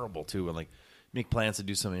terrible too when like make plans to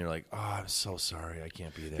do something. You're like, oh, I'm so sorry, I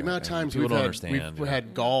can't be there. The amount of And times people we've don't had, understand. we've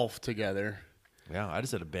had golf together. Yeah, I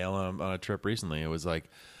just had to bail on a trip recently. It was like,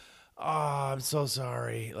 oh, I'm so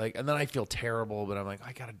sorry. Like, and then I feel terrible, but I'm like,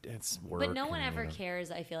 I gotta. It's work. But no one and, ever you know. cares,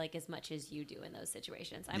 I feel like, as much as you do in those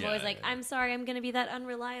situations. I'm Yeah, always like, yeah. I'm sorry, I'm going to be that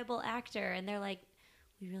unreliable actor. And they're like,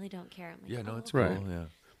 we really don't care. I'm like, Yeah, no, "Oh, it's cool. Right. Yeah.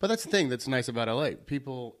 But that's the thing that's nice about LA.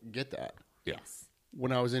 People get that. Yes.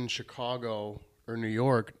 When I was in Chicago or New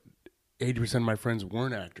York, 80% of my friends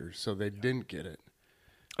weren't actors, so they didn't get it.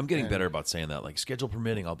 I'm getting better about saying that. Like, schedule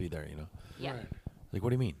permitting, I'll be there. You know. Yeah. Right. Like, what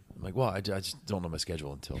do you mean? I'm like, well, I just don't know my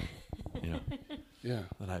schedule until, Yeah.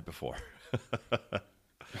 the night before,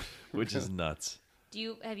 which is nuts.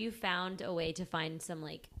 Have you found a way to find some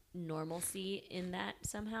like normalcy in that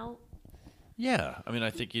somehow? Yeah, I mean,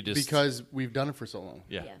 I think you just Because we've done it for so long.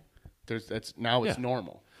 yeah, It's Yeah.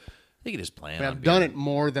 normal. I think you just plan. I mean, on I've done being- it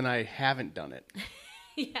more than I haven't done it.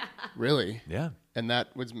 Yeah. Really. Yeah, And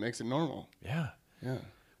that makes it normal. yeah. Yeah.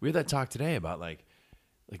 We had that talk today about like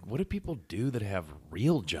what do people do that have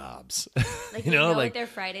real jobs? Like you they know like what their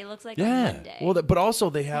Friday looks like on yeah. Monday. Well, but also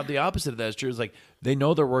they have the opposite of that. It's true. It's like they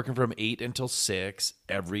know they're working from 8 until 6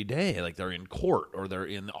 every day. Like they're in court or they're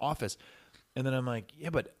in the office. And then I'm like, yeah,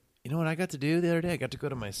 but you know what I got to do the other day? I got to go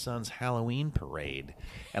to my son's Halloween parade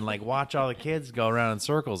and like watch all the kids go around in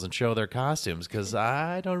circles and show their costumes because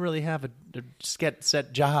I don't really have a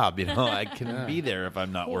set job. You know, I can be there if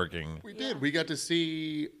I'm not working. We did. We got to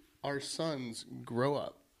see our sons grow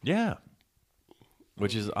up. Yeah,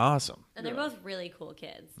 which is awesome. and they're both really cool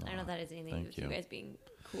kids. I don't know if that has anything to do thank with you you. guys being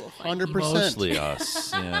cool. funny 100%. people. Mostly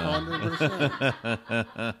us. Yeah.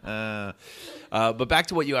 100%. But back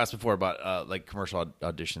to what you asked before about like commercial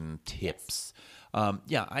audition tips.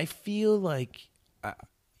 Yeah, I feel like,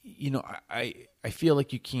 I feel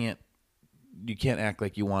like you can't act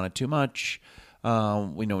like you want it too much. We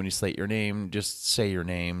know when you slate your name, just say your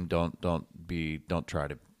name. Don't try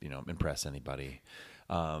to impress anybody.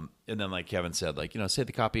 And then like Kevin said, like say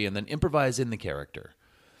the copy and then improvise in the character.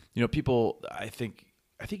 People, I think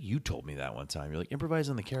you told me that one time. You're like, improvise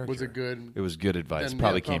in the character. Was it good? It was good advice. Then,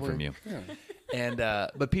 Probably yeah, came from you. Yeah. And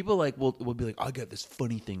but people like will be like, I got this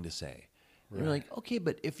funny thing to say. And you're like, okay,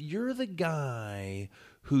 but if you're the guy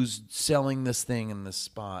who's selling this thing in this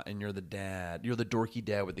spot and you're the dad, you're the dorky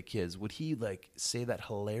dad with the kids, would he like say that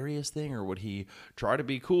hilarious thing or would he try to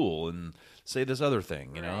be cool and say this other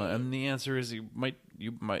thing, you know? Right. And the answer is you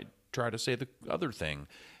might try to say the other thing.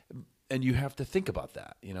 And you have to think about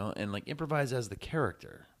that, and like improvise as the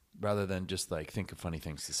character rather than just like think of funny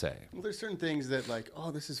things to say. Well, there's certain things that like,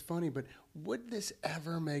 oh, this is funny, but would this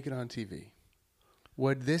ever make it on TV?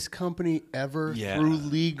 Would this company ever, Yeah. through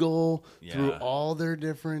legal, through Yeah. all their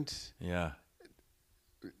different... Yeah.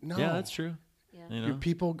 No. Yeah, that's true. Yeah. You know? Your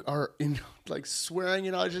people are in like swearing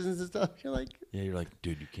in auditions and stuff. You're like, Yeah, you're like,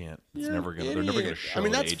 dude, you can't. It's you're never an gonna. They're never gonna idiot. show. I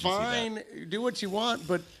mean, the that's agency fine. Do what you want,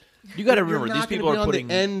 but You got to you're remember, not these gonna people be are on putting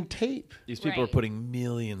the end tape, these people are Right. putting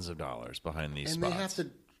millions of dollars behind these and spots.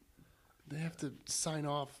 they have to sign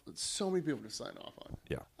off. So many people to sign off on.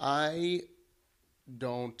 Yeah. I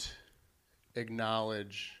don't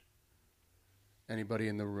acknowledge anybody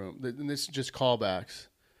in the room. And this is just callbacks.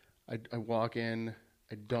 I walk in.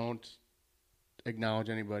 I don't acknowledge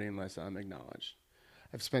anybody unless I'm acknowledged.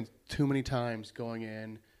 I've spent too many times going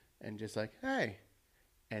in and just like, hey,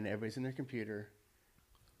 and everybody's in their computer.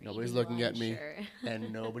 Nobody's Reading looking at me, sure.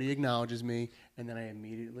 and nobody acknowledges me, and then I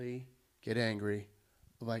immediately get angry.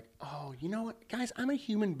 Like, oh, you know what, guys, I'm a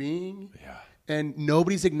human being, Yeah. and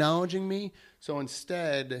nobody's acknowledging me. So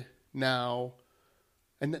instead, now,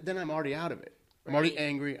 and then I'm already out of it. I'm already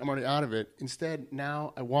angry. I'm already out of it. Instead,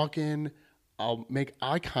 now I walk in, I'll make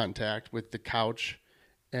eye contact with the couch,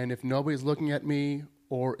 and if nobody's looking at me,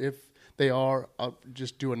 or if they are, I'll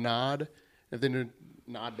just do a nod. If they do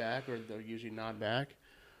nod back, or they'll usually nod back.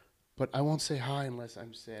 But I won't say hi unless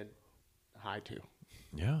I'm said hi to.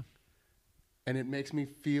 Yeah. And it makes me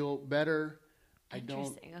feel better.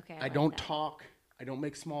 Interesting. Okay, I I like don't that. talk. I don't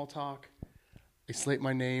make small talk. I slate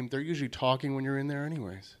my name. They're usually talking when you're in there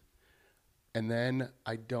anyways. And then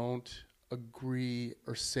I don't agree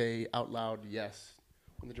or say out loud yes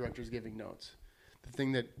when the director's giving notes. The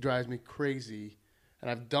thing that drives me crazy, and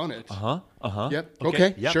I've done it. Yep.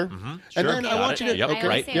 Okay. Yep. Sure. Mhm. And Sure. then I Got want it. you to Yep. I okay. always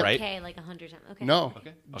Right. say Right. okay like 100 times. Okay. No.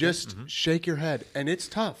 Okay. Just shake your head, and it's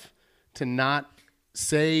tough to not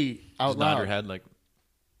say out Just loud. nod your head like.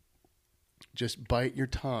 Just bite your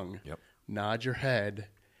tongue. Yep. Nod your head,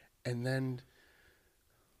 and then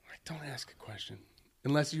don't ask a question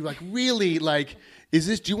unless you like really like. Is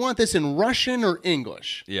this? Do you want this in Russian or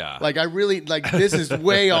English? Yeah. Like I really like. This is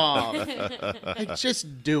way off. Like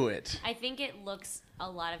just do it. I think it looks a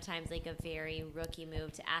lot of times like a very rookie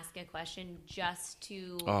move to ask a question just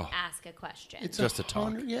to ask a question. It's Just to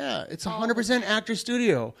talk. Yeah, it's All the 100% actor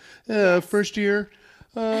studio. First year,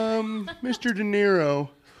 Mr. De Niro.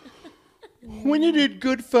 When you did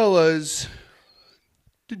Goodfellas,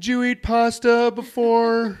 did you eat pasta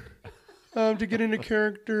before to get into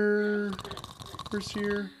character? First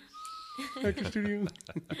year, actor studio.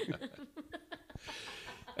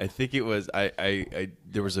 I think it was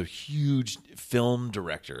there was a huge film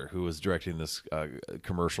director who was directing this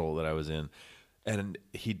commercial that I was in, and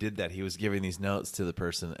he did that. He was giving these notes to the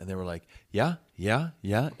person, and they were like, "Yeah, yeah,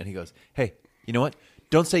 yeah," and he goes, "Hey, you know what?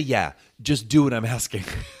 Don't say yeah. Just do what I'm asking."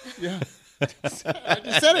 Yeah, I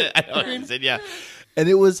just said it. I know, he said yeah, and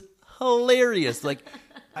it was hilarious. Like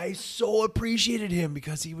I so appreciated him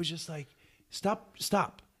because he was just like, "Stop,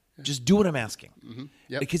 just do what I'm asking,"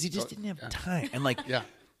 Yep. because he just didn't have time, and like. Yeah,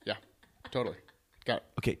 totally. Got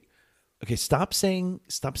it. Okay, stop saying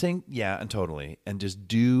yeah and totally, and just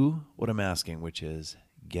do what I'm asking, which is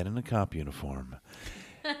get in a cop uniform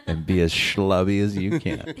and be as schlubby as you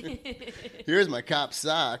can. Here's my cop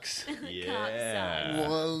socks. Yeah.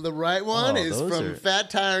 Well, the right one Oh, is those from are Fat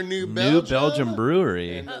Tire New New Belgium. Belgium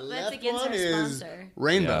Brewery. And the that's left against one our is sponsor.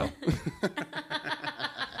 Rainbow.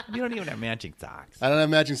 You don't even have matching socks. I don't have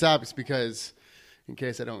matching socks because, in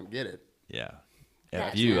case I don't get it. Yeah.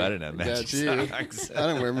 That's F you, you. I didn't have matching That's you. socks. I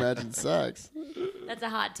don't wear matching socks. That's a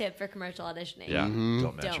hot tip for commercial auditioning. Yeah, Mm-hmm.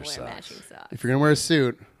 don't match Don't your wear socks. matching socks. If you're gonna wear a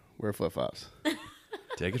suit, wear flip flops.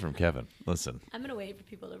 Take it from Kevin. Listen. I'm going to wait for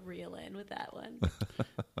people to reel in with that one.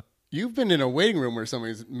 You've been in a waiting room where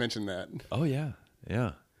somebody's mentioned that. Oh yeah,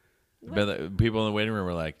 yeah. But the people in the waiting room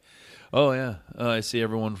were like, "Oh yeah, I see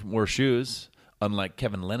everyone wore shoes, unlike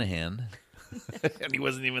Kevin Linehan." And he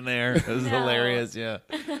wasn't even there. It was No. hilarious, yeah.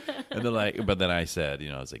 And they're like, but then I said,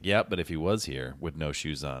 I was like, yeah, but if he was here with no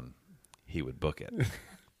shoes on, he would book it.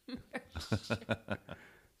 Oh,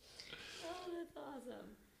 that's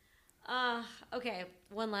awesome. Okay,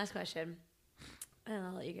 one last question, and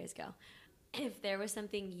I'll let you guys go. If there was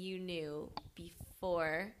something you knew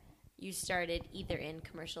before you started either in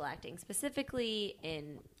commercial acting, specifically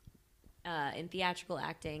in theatrical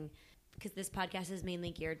acting, because this podcast is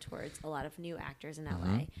mainly geared towards a lot of new actors in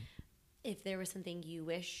LA, if there was something you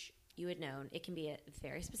wish you had known, it can be a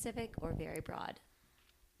very specific or very broad.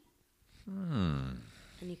 And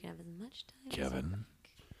you can have as much time as you Kevin.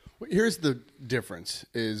 Well, here's the difference: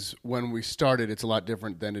 is when we started, it's a lot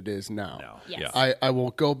different than it is now. No. Yes. Yeah. I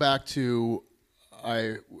will go back to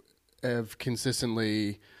I have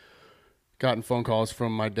consistently gotten phone calls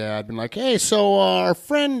from my dad, been like, "Hey, so our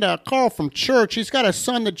friend Carl from church, he's got a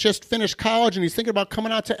son that just finished college, and he's thinking about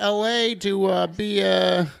coming out to L.A. to be."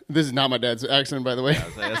 This is not my dad's accent, by the way,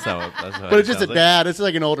 That's not but it's just a dad. It's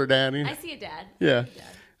like an older dad. I see a dad.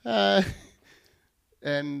 Yeah.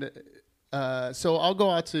 So I'll go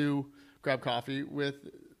out to grab coffee with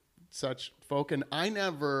such folk, and I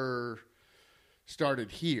never started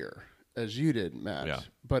here as you did, Matt. Yeah.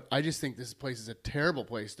 But I just think this place is a terrible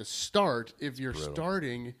place to start if you're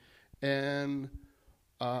starting. And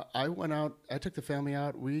I went out. I took the family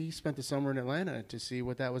out. We spent the summer in Atlanta to see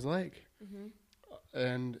what that was like,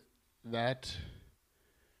 and that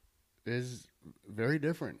is very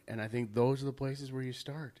different. And I think those are the places where you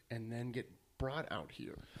start, and then get brought out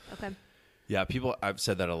here. Okay. Yeah, people. I've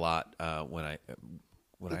said that a lot when I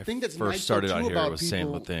thing that's first nice, started though, out too, here. It about was the same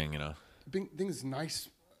people- thing, you know. I think it's nice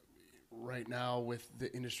right now with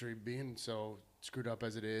the industry being so screwed up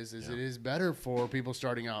as it is it is better for people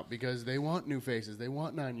starting out because they want new faces. They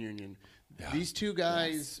want non-union. Yeah. These two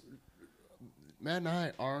guys, Matt and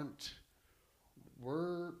I,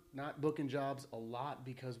 we're not booking jobs a lot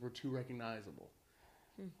because we're too recognizable.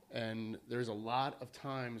 And there's a lot of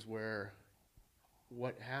times where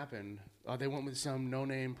what happened, they went with some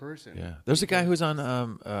no-name person. Yeah, there's a guy who's on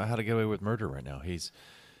How to Get Away with Murder right now.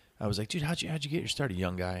 I was like, dude, how'd you get your start? A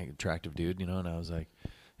young guy, attractive dude, you know. And I was like,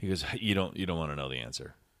 he goes, you don't want to know the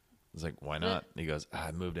answer. I was like, why not? And he goes,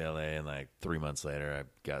 I moved to LA, and like 3 months later, I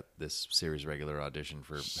got this series regular audition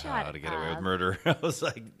for How to Get Away with Murder. I was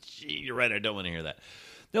like, gee, you're right. I don't want to hear that.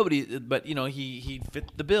 Nobody, but you know, he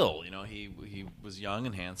fit the bill. You know, he was young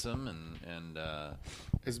and handsome, and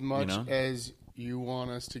as much you know? as you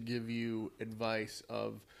want us to give you advice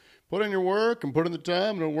of put in your work and put in the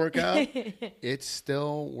time and it'll work out, it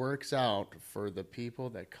still works out for the people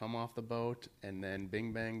that come off the boat and then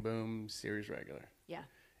bing, bang, boom, series regular. Yeah.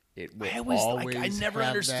 It will I was always like, I never have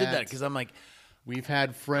understood that because I'm like, we've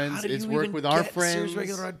had friends. how did It's you worked even with our get friends. series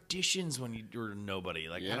regular auditions when you're nobody?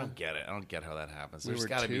 Like, Yeah. I don't get it. I don't get how that happens. We There's were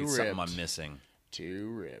got to be too something ripped. I'm missing. Too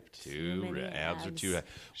ripped. many Abs are abs. too.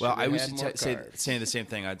 Well, I Should've used had to more say carbs. saying the same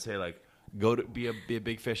thing. I'd say like go to be a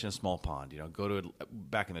big fish in a small pond. You know, go to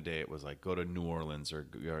back in the day it was like go to New Orleans or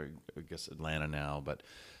I guess Atlanta now. But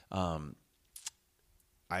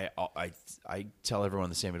I tell everyone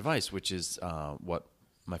the same advice, which is what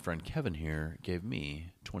my friend Kevin here gave me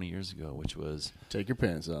 20 years ago, which was Take your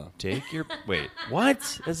pants off. take your wait.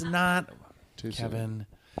 What? That's not Too Kevin.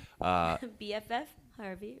 BFF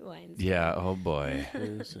Harvey Weinstein. Yeah. Oh boy.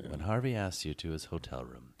 Too soon. When Harvey asks you to his hotel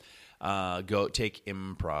room, go take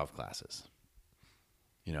improv classes.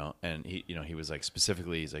 You know, and he was like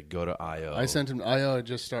specifically, he's like, go to IO. I sent him. IO had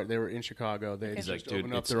just started. They were in Chicago. They had He's just like, dude,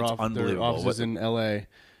 opened up it's their unbelievable. offices in LA,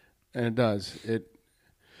 and it does. It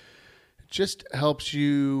just helps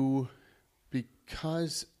you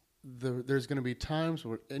because there's going to be times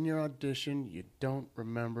where in your audition you don't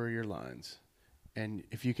remember your lines, and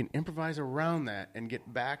if you can improvise around that and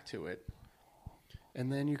get back to it,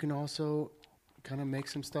 and then you can also kind of make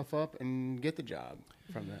some stuff up and get the job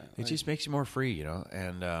from that. It just makes you more free, you know,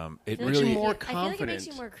 and it I feel like really it- more I feel like it makes confident.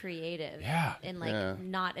 you more creative. Yeah. In like Yeah.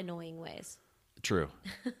 not annoying ways. True.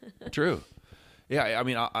 True. Yeah, I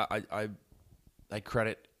mean, I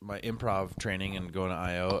credit my improv training and going to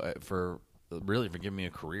IO for giving me a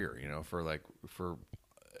career. You know, for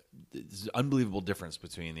it's an unbelievable difference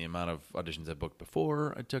between the amount of auditions I booked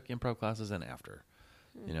before I took improv classes and after.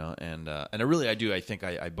 You know, and I think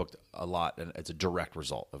I booked a lot, and it's a direct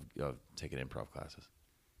result of taking improv classes.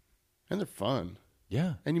 And they're fun.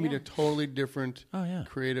 Yeah. And you meet Yeah. a totally different Oh yeah.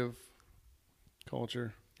 creative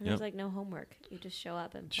culture. And Yep. there's like no homework. You just show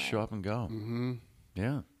up and play. Show up and go. Mm-hmm.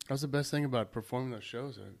 Yeah. That was the best thing about performing those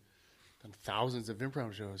shows. I've done thousands of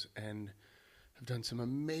improv shows and have done some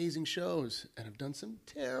amazing shows and have done some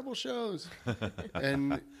terrible shows.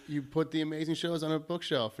 And you put the amazing shows on a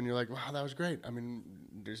bookshelf and you're like, wow, that was great. I mean,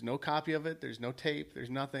 there's no copy of it. There's no tape. There's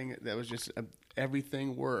nothing. That was just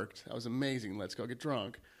everything worked. That was amazing. Let's go get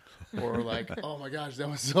drunk. Or like, oh my gosh, that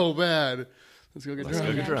was so bad. Let's go get Let's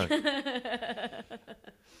drunk. go get drunk.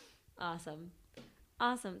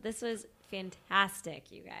 Awesome. This was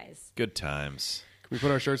fantastic, you guys. Good times. Can we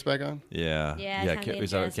put our shirts back on? Yeah, time to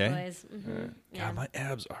is that adjust, okay? boys. Mm-hmm. Yeah. God, my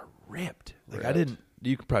abs are ripped. Like I Ripped. didn't.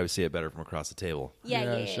 You could probably see it better from across the table.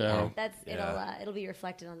 Yeah. so- That's Yeah. it'll be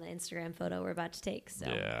reflected on the Instagram photo we're about to take. So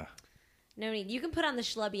Yeah. no need. You can put on the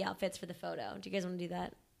schlubby outfits for the photo. Do you guys want to do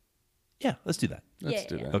that? Yeah. Let's do that. Let's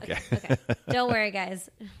do that. Okay. Okay. Don't worry, guys.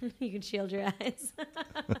 You can shield your eyes.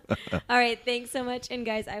 All right. Thanks so much. And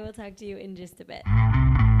guys, I will talk to you in just a bit.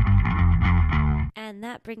 And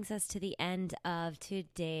that brings us to the end of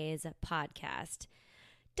today's podcast.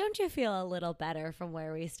 Don't you feel a little better from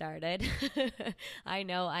where we started? I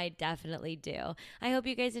know I definitely do. I hope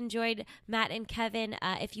you guys enjoyed Matt and Kevin.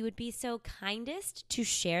 If you would be so kindest to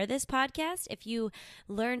share this podcast, if you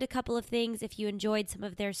learned a couple of things, if you enjoyed some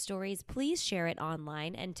of their stories, please share it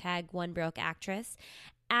online and tag One Broke Actress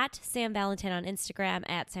at Sam Valentine on Instagram,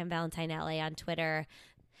 at Sam Valentine LA on Twitter.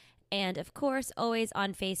 And of course, always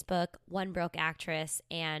on Facebook, One Broke Actress,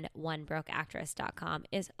 and onebrokeactress.com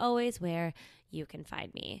is always where you can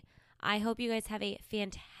find me. I hope you guys have a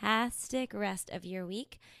fantastic rest of your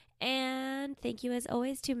week. And thank you as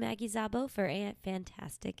always to Maggie Zabo for a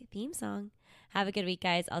fantastic theme song. Have a good week,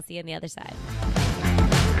 guys. I'll see you on the other side.